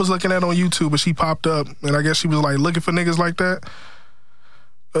fuck I was looking at on YouTube, but she popped up, and I guess she was like looking for niggas like that.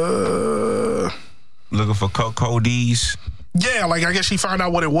 Looking for Coco D's. Yeah, like I guess she found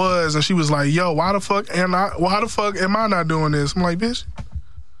out what it was, and she was like, "Yo, why the fuck am I not doing this?" I'm like, "Bitch,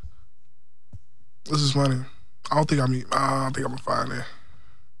 this is funny." I don't think I'm gonna find it.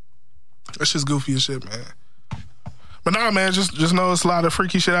 That's just goofy as shit, man. But nah, man, just know it's a lot of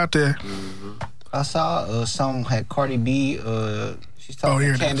freaky shit out there. I saw a song had Cardi B. She's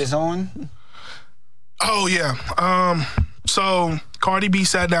talking to Candace Owen. Oh yeah. So Cardi B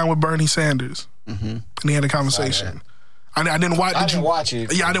sat down with Bernie Sanders, and he had a conversation. I didn't watch. I didn't watch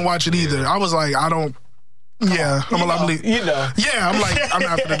it. Yeah, I didn't watch it either. I was like, I don't. Yeah, I'm like, yeah, I'm like, I'm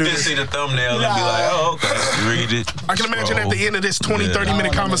not gonna do Just this. see the thumbnail and be like, oh, okay, read it. I can imagine at the end of this 20,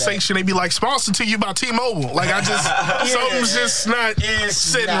 30-minute conversation, they'd be like, sponsored to you by T-Mobile. Like, something's just not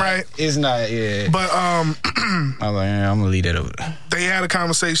sitting right. It's not, yeah. But I'm like, I'm gonna leave that over. they had a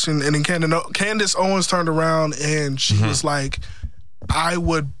conversation, and then Candace Owens turned around, and she was like, I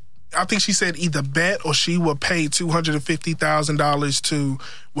think she said either bet or she would pay $250,000 to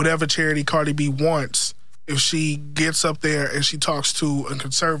whatever charity Cardi B wants if she gets up there and she talks to a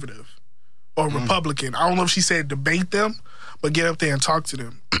conservative or Republican. I don't know if she said debate them, but get up there and talk to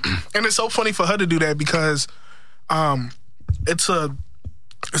them. And it's so funny for her to do that because it's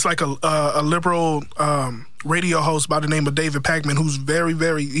like a liberal radio host by the name of David Pakman, who's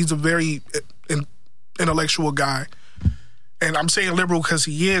he's a very intellectual guy. And I'm saying liberal because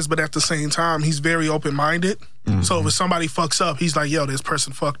he is, but at the same time, he's very open-minded. So if somebody fucks up, he's like, yo, this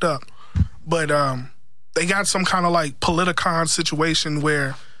person fucked up. But they got some kind of like Politicon situation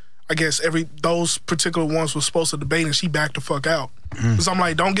where I guess those particular ones were supposed to debate and she backed the fuck out. Because I'm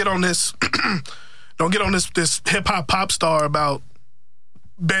like, don't get on this this hip-hop pop star about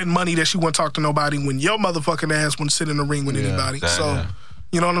betting money that she wouldn't talk to nobody when your motherfucking ass wouldn't sit in the ring with anybody. So,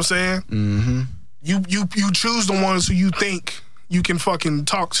 you know what I'm saying? Mm-hmm. You choose the ones who you think you can fucking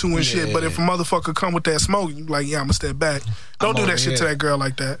talk to and shit. But if a motherfucker come with that smoke, you like, yeah, I'm gonna step back. Don't do that shit to that girl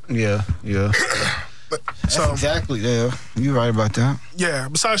like that. Yeah. That's exactly, yeah. You right about that. Yeah.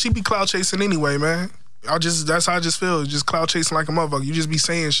 Besides, she be cloud chasing anyway, man. That's how I just feel. Just cloud chasing like a motherfucker. You just be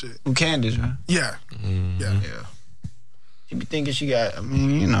saying shit. Who Candace, right? Yeah. Yeah. She be thinking she got,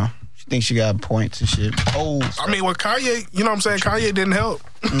 she thinks she got points and shit. Oh. I mean, Kanye, you know what I'm saying? Kanye didn't help.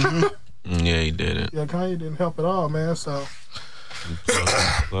 Yeah, he didn't. Yeah, Kanye didn't help at all, man. So.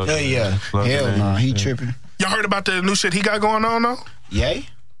 Hell no, he tripping. Y'all heard about the new shit he got going on though? Yay?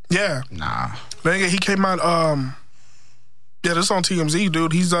 Yeah. Nah. Nigga, he came out. Yeah, this on TMZ,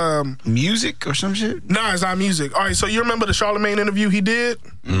 dude. He's music or some shit. Nah, it's not music. All right, so you remember the Charlemagne interview he did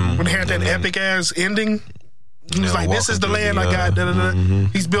when he had that epic ass ending? He was like, "This is the land I got." Da, da, da.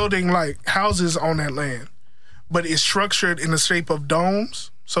 He's building like houses on that land, but it's structured in the shape of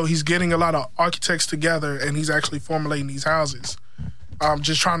domes. So he's getting a lot of architects together, and he's actually formulating these houses.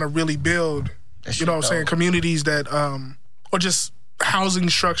 Just trying to really build, you know what I'm saying, communities that, or just housing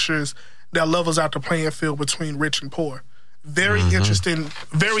structures that levels out the playing field between rich and poor. very interested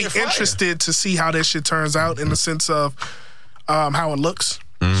to see how that shit turns out in the sense of how it looks.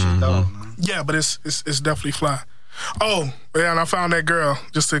 Yeah, but it's definitely fly. Oh, yeah, and I found that girl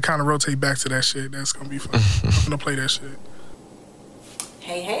just to kind of rotate back to that shit. That's gonna be fun. I'm gonna play that shit.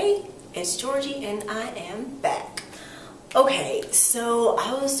 Hey, it's Georgie and I am back. Okay, so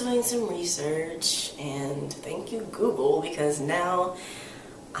I was doing some research and thank you Google because now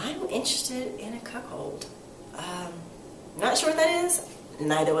I'm interested in a cuckold. Not sure what that is,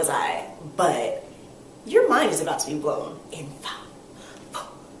 neither was I, but your mind is about to be blown in 5, 4,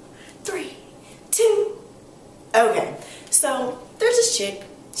 3, 2. Okay, so there's this chick,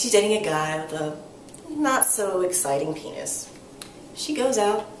 she's dating a guy with a not so exciting penis. She goes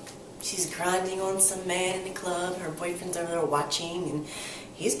out, she's grinding on some man in the club, her boyfriend's over there watching, and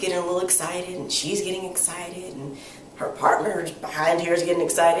he's getting a little excited, and she's getting excited, and her partner behind her is getting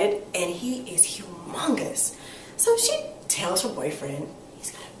excited, and he is humongous. So she tells her boyfriend,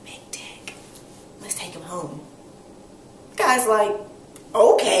 he's got a big dick, let's take him home. The guy's like,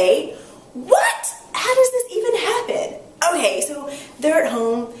 okay, what? How does this even happen? Okay, so they're at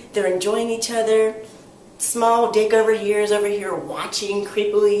home, they're enjoying each other. Small dick over here is over here watching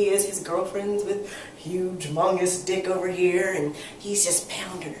creepily as his girlfriend's with huge, humongous dick over here, and he's just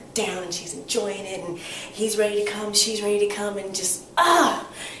pounding her down, and she's enjoying it, and he's ready to come, she's ready to come, and just,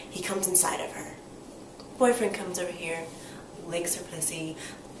 he comes inside of her. Boyfriend comes over here, licks her pussy,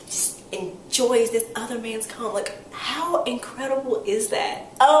 just enjoys this other man's cum. Like, how incredible is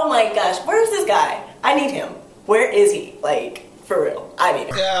that? Oh my gosh, where's this guy? I need him. Where is he? Like, for real, I need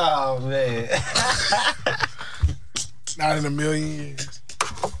him. Oh, man. Not in a million years.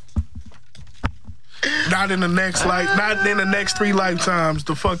 Not in the next not in the next 3 lifetimes.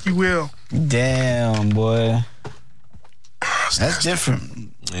 The fuck you will. Damn, boy. That's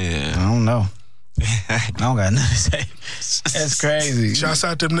different. Yeah. I don't know. I don't got nothing to say. That's crazy. Shouts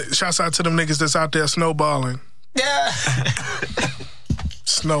out to them niggas that's out there snowballing. Yeah.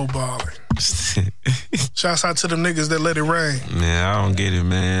 Snowballing. Shouts out to them niggas that let it rain. Man, I don't get it,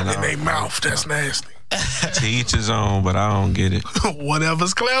 man. In their mouth, that's nasty. To each his own, but I don't get it.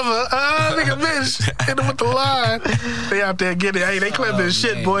 Whatever's clever. Nigga, bitch. Hit them with the line. They out there getting it. Hey, they clever as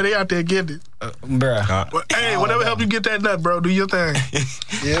shit, boy. They out there getting it. Bruh. Well, hey, whatever help you get that nut, bro. Do your thing.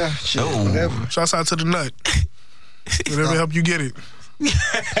 Yeah, shit, whatever. Shouts out to the nut. Whatever help you get it.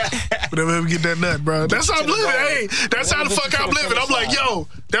 Whatever help you get that nut, bro. That's how I'm living. Hey, that's how the fuck I'm living. I'm like, yo,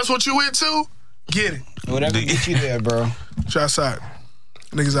 that's what you into? Get it. Whatever get you there, bro. Shouts out.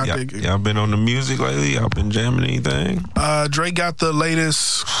 Niggas out there. Y'all been on the music lately? Y'all been jamming anything? Drake got the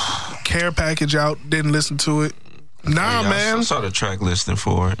latest care package out. Didn't listen to it. Nah, man. I saw the track listing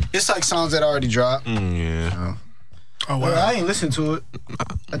for it. It's like songs that already dropped. Yeah. Oh, wow. Well, I ain't listened to it.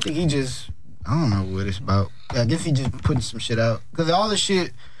 I think he just, I don't know what it's about. I guess he just putting some shit out. Because all the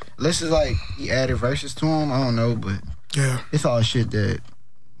shit, unless it's like he added verses to him, I don't know, but yeah, it's all shit that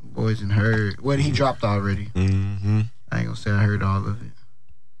boys ain't heard. Well, he dropped already. Mm-hmm. I ain't gonna say I heard all of it.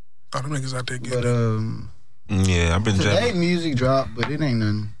 Oh, them niggas out there getting it. Yeah, I've been today jamming. Music dropped, but it ain't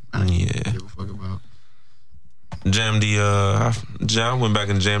nothing I give a fuck about. Jammed I went back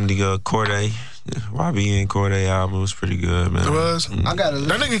and jammed the Corday. YBN Corday album. It was pretty good, man. It was? I gotta listen.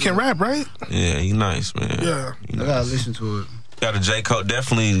 That nigga can rap, right? Yeah, he nice, man. Yeah. He nice. I gotta listen to it. Got a J. Cole,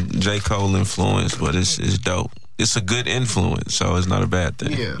 definitely J. Cole influence, but it's dope. It's a good influence, so it's not a bad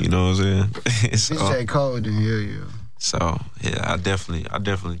thing. Yeah. You know what I'm saying? It's J. Cole, then yeah. So yeah, I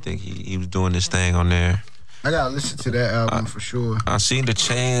definitely think he was doing this thing on there. I gotta listen to that album for sure. I seen the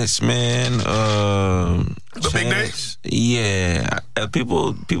Chance, man. The Big Days? Yeah.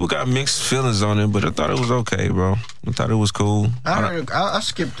 People got mixed feelings on it, but I thought it was okay, bro. I thought it was cool. I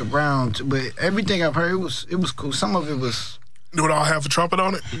skipped around, but everything I've heard, it was cool. Some of it was. Do it all have a trumpet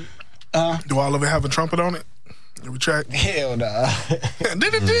on it? Do all of it have a trumpet on it? Every track? Hell nah. He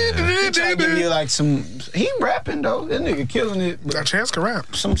He trying to give you like some. He rapping though. That nigga killing it. But Got Chance can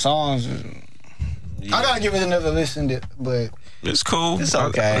rap. some songs. Yeah. I gotta give it another listen, but It's cool. it's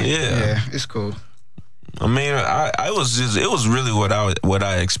okay. Yeah. It's cool. I mean, it was really what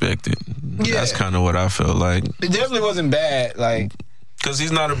I expected. Yeah. That's kind of what I felt like. It definitely wasn't bad. Like, Because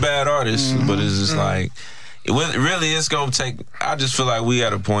he's not a bad artist, but it's just like, it's going to take, I just feel like we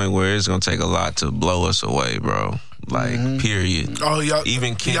at a point where it's going to take a lot to blow us away, bro. Like, period. Oh, y'all,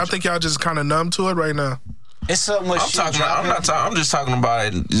 Even y'all think y'all just kind of numb to it right now? it's so much shit I'm just talking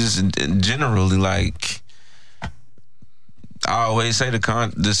about it just generally, like, I always say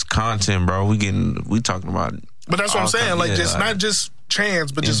this content, bro. We talking about. But that's what I'm saying. Like, yeah, just not just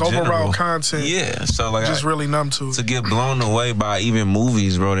chance, but In just overall general. content. Yeah, so like Just really numb to it. to get blown away by even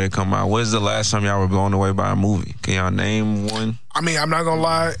movies, bro, that come out. When's the last time y'all were blown away by a movie? Can y'all name one? I mean, I'm not gonna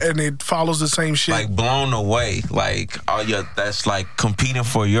lie, and it follows the same shit. Like blown away, like that's like competing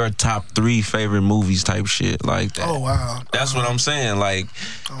for your top 3 favorite movies type shit, like that. Oh wow, That's what I'm saying. Like,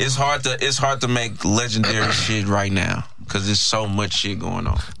 it's hard to make legendary shit right now because there's so much shit going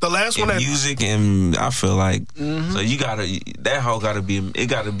on. the last In one that music, and I feel like so you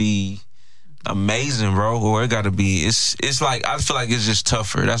gotta be amazing, bro, or it gotta be it's like I feel like it's just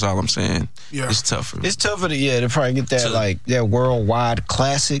tougher. That's all I'm saying. Yeah. It's tougher. It's tougher to probably get that So- that worldwide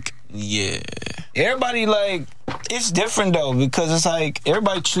classic. Yeah. Everybody it's different though because it's like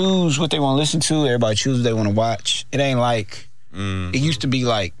everybody choose what they want to listen to. Everybody choose what they want to watch. It ain't like it used to be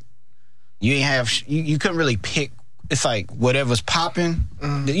like you ain't have you couldn't really pick. It's like whatever's popping.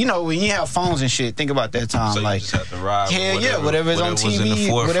 You know when you have phones and shit. Think about that time. So you like just have to ride with hell yeah, whatever's on was in the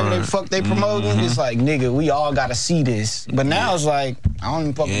TV, whatever they forefront. fuck they promoting. It's like nigga, we all gotta see this. But now it's like I don't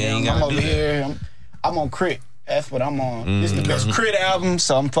even fucking Yeah, you know. I'm gotta over do that. here. I'm on Crit. That's what I'm on. This is the best Crit album,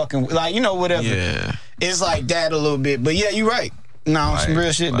 so I'm fucking like whatever. Yeah. It's like that a little bit, but yeah, you right. No, some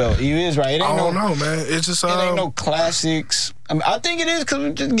real shit though. You is right. It ain't I don't no, know, man. It's just it ain't no classics. I mean, I think it is because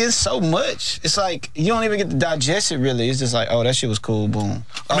we just get so much. It's like you don't even get to digest it really. It's just like, oh, that shit was cool. Boom.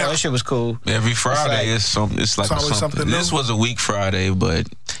 Oh, mean, that shit was cool. Every Friday like- is something. It's like It's always something. something This new. was a week Friday, but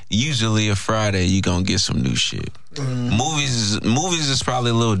usually a Friday you gonna get some new shit. Movies is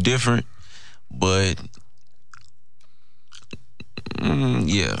probably a little different, but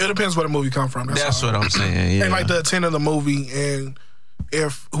yeah, It depends where the movie come from. that's all. what I'm saying. Yeah, And like the intent of the movie, and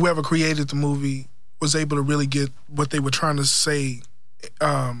if whoever created the movie was able to really get what they were trying to say,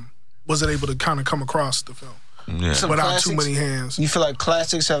 was it able to kind of come across the film yeah. So- without too classics? many hands? You feel like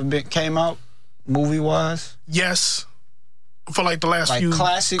classics came out movie wise? Yes. For like the last Like few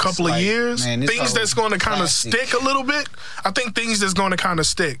classics, couple of like, years, man, this things whole that's going to kind of classic. stick a little bit. I think things that's going to kind of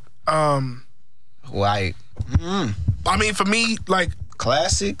stick. Like I mean, for me, like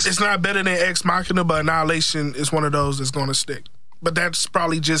classics. it's not better than Ex Machina, but Annihilation is one of those that's going to stick. But that's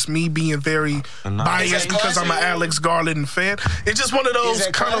probably just me being very biased Is that because I'm an classic? Alex Garland fan. It's just one of those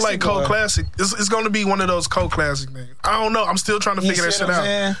that kind of like classic, cult or- classic. It's going to be one of those cult classic things. I don't know. I'm still trying to figure that see shit what out.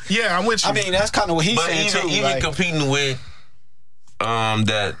 I'm Yeah, I'm with you. I mean, that's kind of what he's But saying even, too. even like, competing with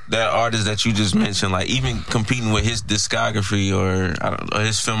that artist that you just mentioned, like even competing with his discography or I don't know,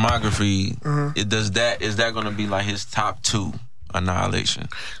 his filmography, is that going to be like his top 2 Annihilation?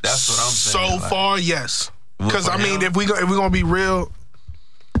 That's what I'm saying. So like, far, yes. Because for I mean, him? if we're gonna be real,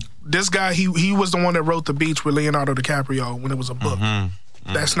 this guy he was the one that wrote The Beach with Leonardo DiCaprio when it was a book.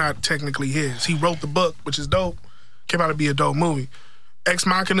 That's not technically his. He wrote the book, which is dope. Came out to be a dope movie. Ex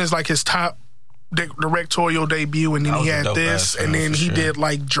Machina is like his top directorial debut, and then That he was a had dope this, ass and film then for he sure. did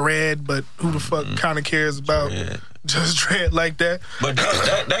like Dread, but who the fuck kind of cares about Dread. just Dread like that? But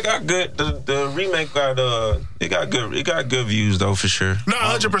that got good. The remake got it got good views though for sure. No,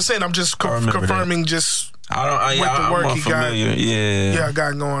 100%. I'm just I remember confirming just I'm work he got. unfamiliar. Yeah.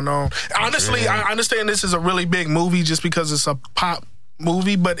 got going on. Honestly, I understand this is a really big movie just because it's a pop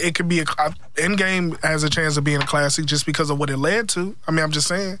movie, but it could be Endgame has a chance of being a classic just because of what it led to. I mean, I'm just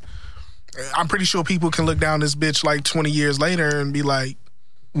saying. I'm pretty sure people can look down this bitch like 20 years later and be like,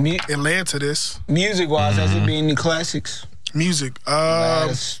 it led to this. music wise, has it been any classics? Music.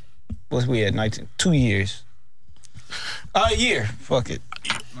 Last, what's we at? 2 years. A year. Fuck it.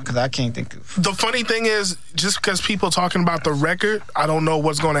 Because I can't think of. The funny thing is, just because people talking about the record, I don't know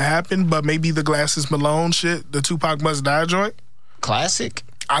what's going to happen, but maybe the Glasses Malone shit, the Tupac Must Die joint, Classic?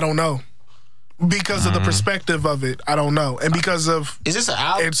 I don't know. Because of the perspective of it, I don't know. And because of Is this an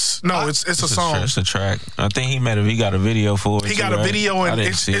album? it's a song. It's a track. I think he got a video for it. He too, got a right? video, I and didn't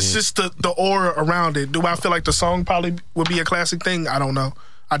it's see it. just the aura around it. Do I feel like the song probably would be a classic thing? I don't know.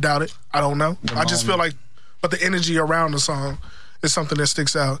 I doubt it. I don't know. I just feel like, but the energy around the song is something that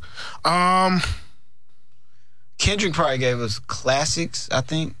sticks out. Kendrick probably gave us classics, I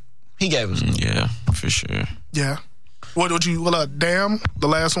think. He gave us. Yeah, for sure. Yeah. What would you? Well, Damn, the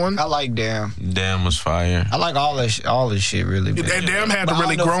last one. I like Damn. Damn was fire. I like all this shit, really. Man. And Damn had But to I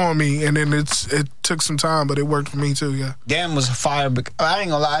really don't know grow on me, and then it took some time, but it worked for me too. Yeah. Damn was fire. But I ain't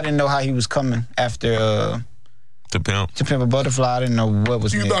gonna lie, I didn't know how he was coming after To Pimp. To Pimp a Butterfly. I didn't know what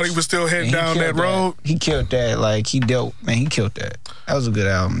was You next. thought he was still heading And he down killed that road? He killed that. Like, he dealt, man, he killed that. That was a good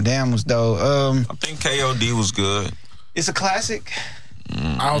album. Damn was dope. I think KOD was good. It's a classic.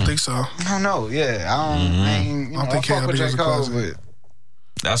 I don't think so. I don't know. Yeah, I don't think fuck with KOD J. is a Cole, classic. but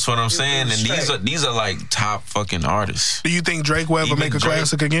That's what I'm saying. And straight. these are like top fucking artists. Do you think Drake will ever Even make a Drake.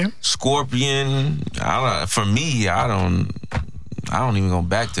 classic again? Scorpion. For me, I don't I don't even go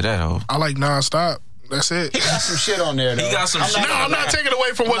back to that hoe. I like nonstop. That's it. He got some shit on there, though. He got some shit. No, I'm not taking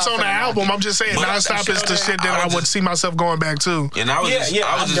away from what's on the album. I'm just saying But nonstop is the shit that I would see myself going back to. And I was just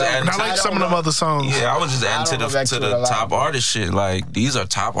adding. And I like some of them other songs. Yeah, I was just adding to the top artist shit. Like, these are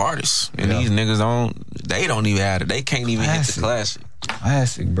top artists, and these niggas don't even have it. They can't even hit the classic.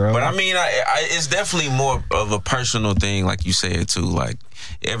 Classic, bro. But I mean, it's definitely more of a personal thing, like you said too. Like,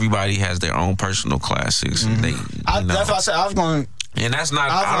 everybody has their own personal classics. And that's why I said I was going. And that's not.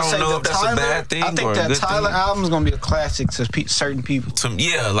 I don't know if that's a bad thing. I think that Tyler album is gonna be a classic to certain people. To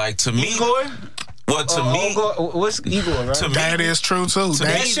me. Igor? Well, to me, what's Igor? Right? To me, that is true too.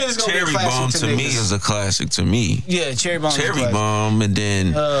 That shit is gonna be a Cherry classic Bomb to to me is a classic to me. Yeah, Cherry Bomb. Cherry Bomb, and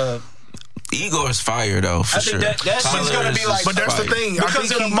then Igor's fire though, for sure. That shit's gonna be like. But that's the thing.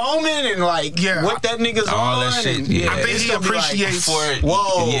 Because of the moment and like what that nigga's all on. that shit. And, I think he appreciates.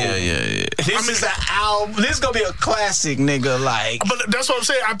 Whoa. Yeah. This is an album. This is gonna be a classic, nigga. Like. But that's what I'm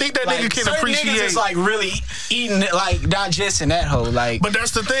saying. I think that nigga can appreciate. Niggas is like really eating it, like digesting that hoe. Like. But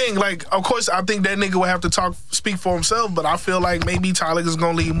that's the thing. Like, of course, I think that nigga would have to speak for himself. But I feel like maybe Tyler is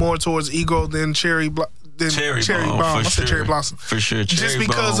gonna lean more towards Ego than Cherry Bomb. I said Cherry Blossom. For sure. Just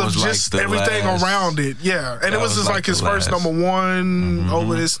because of just everything around it. Yeah. And it was just like his first number one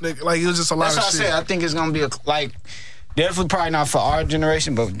over this nigga. Like, it was just a lot of shit. That's what I said. I think it's going to be definitely probably not for our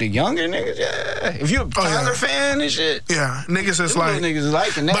generation, but the younger niggas, yeah. If you're a Tyler fan and shit. Yeah. Niggas is like. Niggas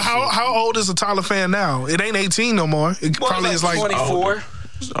liking that. But how old is a Tyler fan now? It ain't 18 no more. It probably is like 24.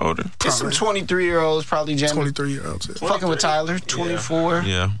 It's older. It's some 23-year-olds probably jamming. 23-year-olds. Fucking with Tyler. 24.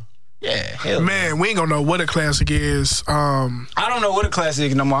 Yeah. Yeah, hell man, we ain't gonna know what a classic is. I don't know what a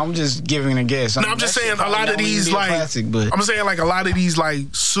classic no more. I'm just giving a guess. I'm just saying a lot of these like classic, but I'm saying like a lot of these like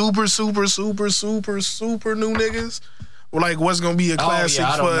super new niggas. Like what's gonna be a classic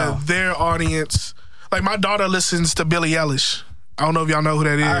for their audience? Like my daughter listens to Billie Eilish. I don't know if y'all know who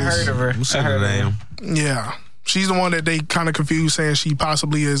that is. I heard of her. I heard of her. Yeah, she's the one that they kind of confused, saying she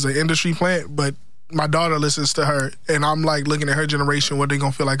possibly is an industry plant, but. My daughter listens to her, and I'm like looking at her generation, what they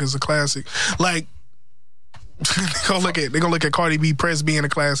gonna feel like is a classic. Like they gonna look at Cardi B Press being a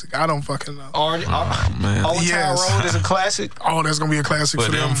classic. I don't fucking know. Man. Old Town Road is a classic. Oh, that's gonna be a classic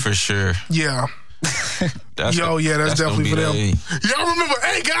for them for sure. Yeah. That's definitely for them. Y'all remember?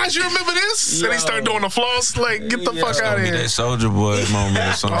 Hey guys, you remember this? And he started doing the floss. Like, get the fuck out of here. That Soulja Boy moment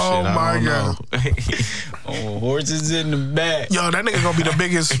or some shit. Oh my god. Horses in the back. Yo, that nigga gonna be the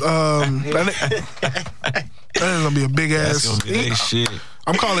biggest. That nigga gonna be a big ass. That's gonna be shit.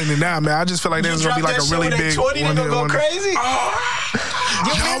 I'm calling it now, man. I just feel like there's gonna be like a really big. 20 nigga go crazy.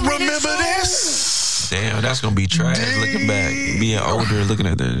 Y'all remember this? Damn, that's gonna be trash. Looking back, being older, looking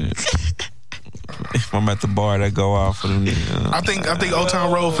at that. If I'm at the bar, that go off for them. I think Old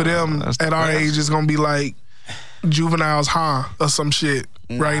Town Road for them at our age is gonna be like Juvenile's or some shit.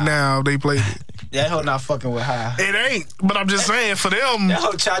 Right now, they played it. That hoe not fucking with high. It ain't, but I'm just saying for them. That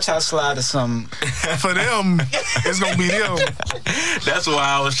hoe cha-cha slide or something. For them, it's gonna be them. That's why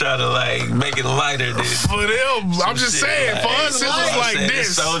I was trying to like make it lighter. For them, I'm just saying. For us, it was like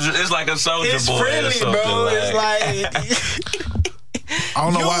this. It's like a Soulja Boy. It's friendly, bro. It's like. I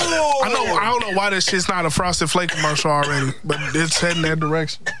don't know why. I don't know why this shit's not a Frosted Flake commercial already, but it's heading that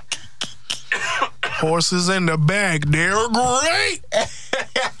direction. Horses in the back, they're great.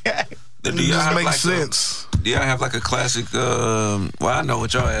 It just makes sense. Do y'all have like a classic? Well, I know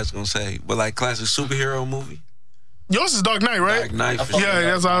what y'all ass gonna say, but like classic superhero movie. Yours is Dark Knight, right? Dark Knight.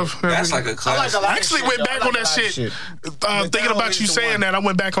 Yeah, that's like a classic. I actually went back on that shit. Thinking about you saying that, I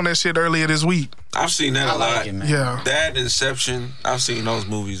went back on that shit earlier this week. I've seen that a lot. Yeah. That, Inception. I've seen those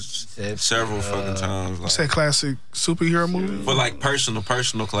movies several fucking times. You said classic superhero movie? But like personal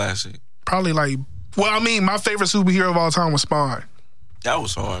classic. Probably like, well, I mean, my favorite superhero of all time was Spawn. That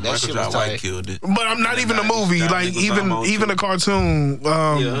was hard. That Michael J. White killed it. But I'm not even a movie. Like even a cartoon.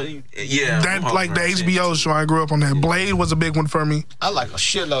 Yeah. That like the HBO show. I grew up on that. Blade was a big one for me. I like a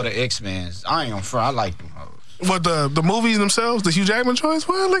shitload of X-Men. I ain't on front. I like them hoes. What the movies themselves? The Hugh Jackman choice?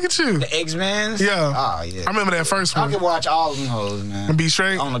 Well, look at you. The X-Men? Yeah. Oh yeah. I remember that first one. I could watch all of them hoes, man. And be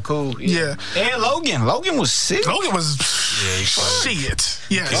straight? On the cool. Yeah. And Logan. Logan was sick. Logan was shit.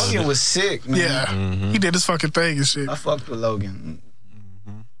 Yes. Logan was sick, man. Yeah. He did his fucking thing and shit. I fucked with Logan.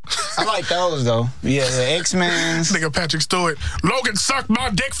 I like those though. Yeah, the X-Men. Nigga Patrick Stewart. Logan sucked my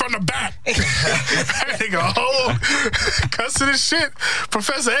dick from the back. Nigga, cussing this shit.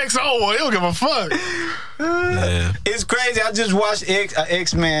 Professor X, he don't give a fuck. Yeah. It's crazy. I just watched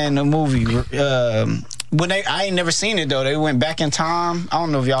X-Men movie. I ain't never seen it though. They went back in time. I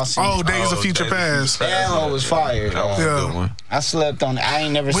don't know if y'all seen it. Days of Future Past. That one was fire. That was a good one. I slept on it. I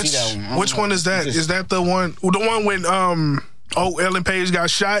ain't never seen that one. Which one is that? Is that the one? The one with Ellen Page got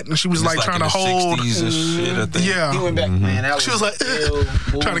shot, and she was It's like trying in to the hold. 60s and shit, I think. Yeah, He went back, man. That she was like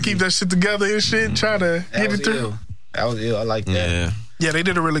trying to keep that shit together and shit, trying to get it through. Ill. That was ill. I like that. Yeah. Yeah, they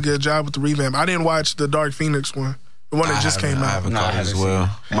did a really good job with the revamp. I didn't watch the Dark Phoenix one, the one that just came I out. haven't No, caught I it as haven't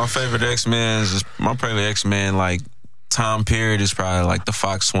well. My favorite X-Men is like time period is probably like the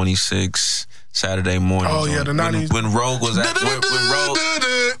Fox 26 Saturday morning. Oh, yeah, the 90s. When Rogue was at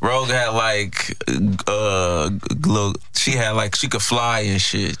when Rogue had like she had like she could fly and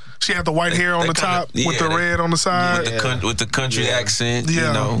shit. She had the white hair on they the kinda- top with the yeah, red on the side. With the country accent, Yeah.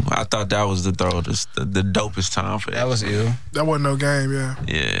 you know, I thought that was the dopest time for That was ill. That wasn't no game, yeah.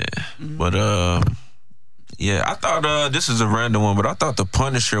 Yeah, but yeah, I thought this is a random one, but I thought the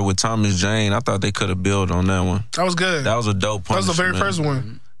Punisher with Thomas Jane, I thought they could have built on that one. That was good. That was a dope That was Punisher. the very man. first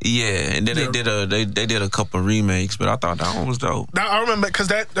one. Yeah, and then they did a couple remakes, but I thought that one was dope. I remember because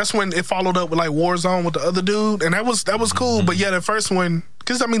that's when it followed up with like Warzone with the other dude, and that was cool. Mm-hmm. But yeah, the first one,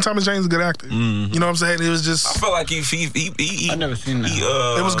 because I mean Thomas Jane's a good actor. You know what I'm saying? It was just I feel like he I never seen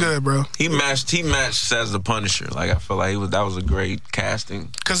that. it was good, bro. He matched as the Punisher. Like I feel like that was a great casting.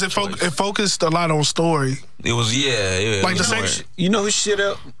 Because it focused a lot on story. It was Like the same shit. You know who shit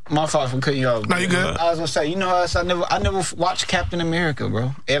up? My fault for cutting you off. No, you good. I was gonna say, you know how I never watched Captain America,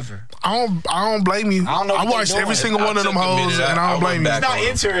 bro. Ever. I don't blame you. I don't know what I watched they doing. every single one of them took a hoes, minute. and I I don't blame went you. back Not on him.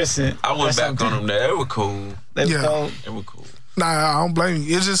 interesting. I went That's back something. on them. They were cool. They Yeah. cold. They were cool. Nah, I don't blame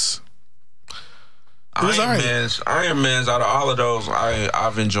you. It's just it was alright. Iron Man's out of all of those,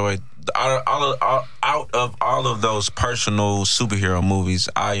 I've enjoyed. Out of all of those personal superhero movies,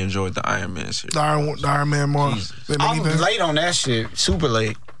 I enjoyed the Iron Man series. the Iron Man more Jesus. than I'm anything. late on that shit. Super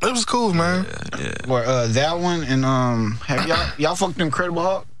late. It was cool, man. Yeah, Where that one and have y'all fucked Incredible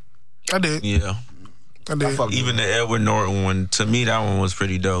Hulk? I did. yeah. I did. fuck- Even the Edward Norton one, to me, that one was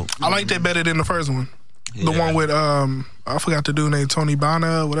pretty dope. I liked that better than the first one. The Yeah. one with I forgot the dude named Tony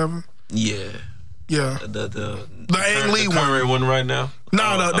Bana or whatever. Yeah. Yeah. The Ang Lee the one. current one right now.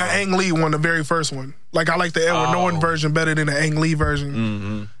 No, the Ang Lee one, the very first one. Like I like the Edward Norton version better than the Ang Lee version.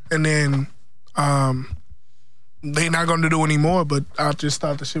 Mm-hmm. And then they not gonna do any more, but I just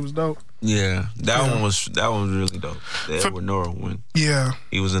thought the shit was dope. Yeah, that one was really dope. The Edward Norton one. Yeah,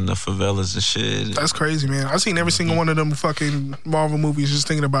 He was in the favelas and shit. that's crazy, man. I've seen every single one of them fucking Marvel movies just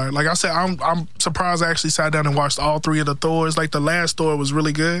thinking about it. Like I said, I'm surprised I actually sat down and watched all three of the Thors. Like the last Thor was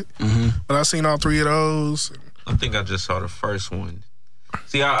really good, but I've seen all three of those. I think I just saw the first one.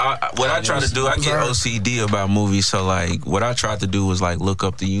 See, what I try to do, I get OCD about movies. So, like, what I tried to do was like look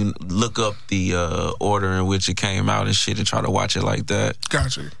up the order in which it came out and shit, and try to watch it like that.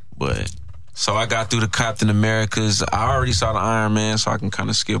 Gotcha. But so I got through the Captain Americas. I already saw the Iron Man, so I can kind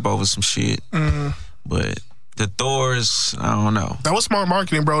of skip over some shit. But the Thors, I don't know. That was smart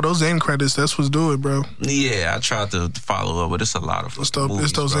marketing, bro. Those end credits, that's what's do it, bro. Yeah, I tried to follow up, but it's a lot of movies,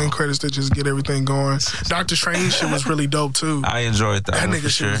 It's those bro. end credits that just get everything going. Doctor Strange shit was really dope too. I enjoyed that That one nigga for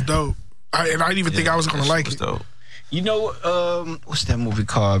shit sure. was dope. I didn't even think I was gonna that like shit it. was dope. You know, what's that movie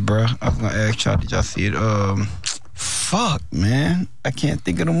called, bro? I'm gonna ask y'all. Did y'all see it? Fuck, man, I can't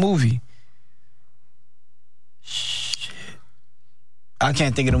think of the movie. Shit, I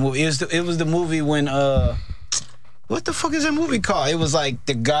can't think of the movie. It was the movie when what the fuck is that movie called? It was like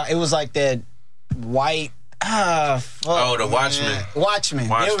the guy. It was like that white. Fuck. Oh, The Watchmen. Watchmen.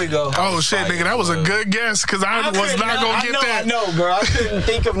 There we go. Oh shit, nigga, that was a good guess because I was not gonna get that. I know, bro. I couldn't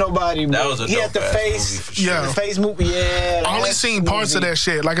think of nobody. That bro. was a He had the dope-ass face. movie for sure. Yeah. The face movie. Yeah. I only that seen parts of movie. that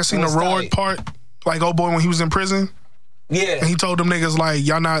shit. Like I seen the Was Roar tight. part. Like oh boy when he was in prison Yeah. and he told them niggas like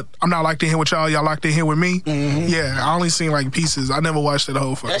I'm not locked in here with y'all locked in here with me. Yeah, I only seen like pieces. I never watched it the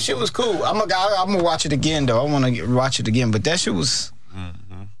whole fucking. That shit was cool. I'm gonna watch it again though. I want to watch it again. But that shit was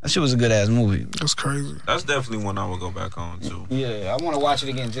a good ass movie. That's crazy. That's definitely one I would go back on too. Yeah, I want to watch it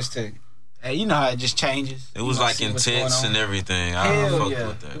again just to. Hey, you know how it just changes. It was You know, like see what's intense going on. and everything. I Hell fucked yeah.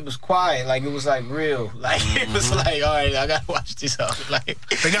 with It that. was quiet. Like it was like real. Like it was like all right. I gotta watch this out. Like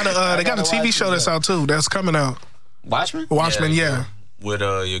They got a TV show that's out too. That's coming out. Watchmen. Watchmen, yeah. With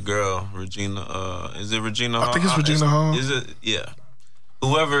your girl Regina. Is it Regina? I think it's Regina Hall. Is it? Yeah.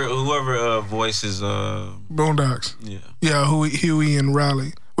 Whoever voices. Boondocks. Yeah. Yeah, Huey and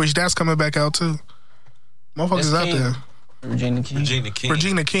Riley. Which that's coming back out too. Motherfuckers That's out King. there. Regina King. Regina King.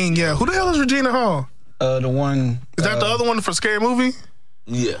 Regina King, yeah. Who the hell is Regina Hall? The one. Is that the other one for Scary Movie?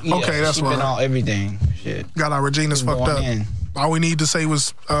 Yeah. Yeah, Okay, that's she been right. on everything. Shit. Got our Regina's fucked Going up. in. All we need to say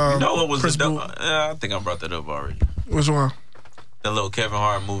was You know what was Chris the? Booth. I think I brought that up already. Which one? The little Kevin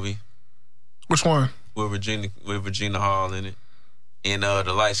Hart movie Which one? with Regina Hall in it, and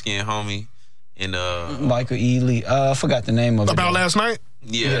the light skinned homie, and Michael Ealy. I forgot the name of it. About though. last night?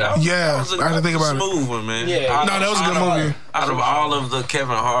 Yeah, I had to think about it. Smooth one, man. Yeah. No, that was a good movie. Out of all of the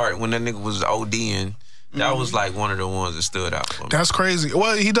Kevin Hart, when that nigga was ODing, that was like one of the ones that stood out for me. That's crazy.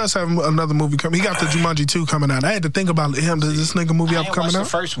 Well, he does have another movie coming. He got the Jumanji 2 coming out. I had to think about him. Does this nigga movie I have ain't coming watched out? the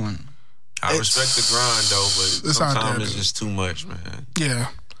first one. I respect the grind though, but It's out sometimes there, it's dude. just too much, man. Yeah.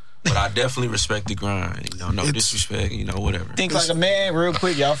 But I definitely respect the grind. You know, no disrespect. You know, whatever. Think Like a Man, real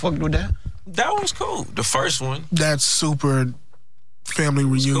quick. Y'all fucked with that? That was cool. The first one. That's super family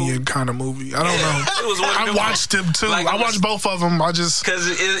reunion kind of movie. I don't know. It was one of I them watched them too. Like, I watched both of them. I just Cause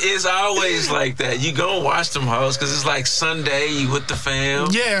it's always like that. You go watch them hoes because it's like Sunday. You with the fam.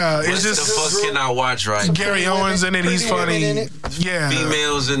 yeah. What It's the just fuck can I watch right? Gary Owens in it. He's funny. Yeah.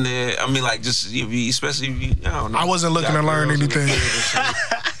 Females in there. I mean, like just especially if you. I don't know. I wasn't looking to Got learn girls in the anything. crib and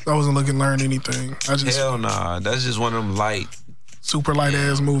shit. I wasn't looking to learn anything. I just Hell nah. That's just one of them light. super light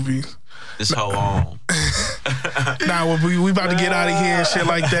ass movies. This hoe on. Nah, we about to get out of here and shit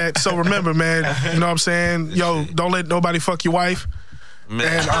like that. So remember, man, you know what I'm saying? Yo, don't let nobody fuck your wife.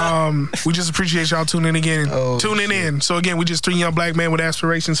 Man. And we just appreciate y'all tuning in. So again, we just 3 young black men with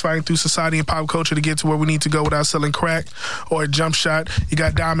aspirations fighting through society and pop culture to get to where we need to go without selling crack or a jump shot. You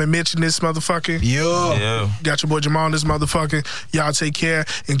got Diamond Mitch in this motherfucker. Yeah. Got your boy Jamal in this motherfucker. Y'all take care.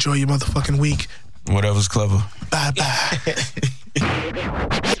 Enjoy your motherfucking week. Whatever's clever. Bye-bye.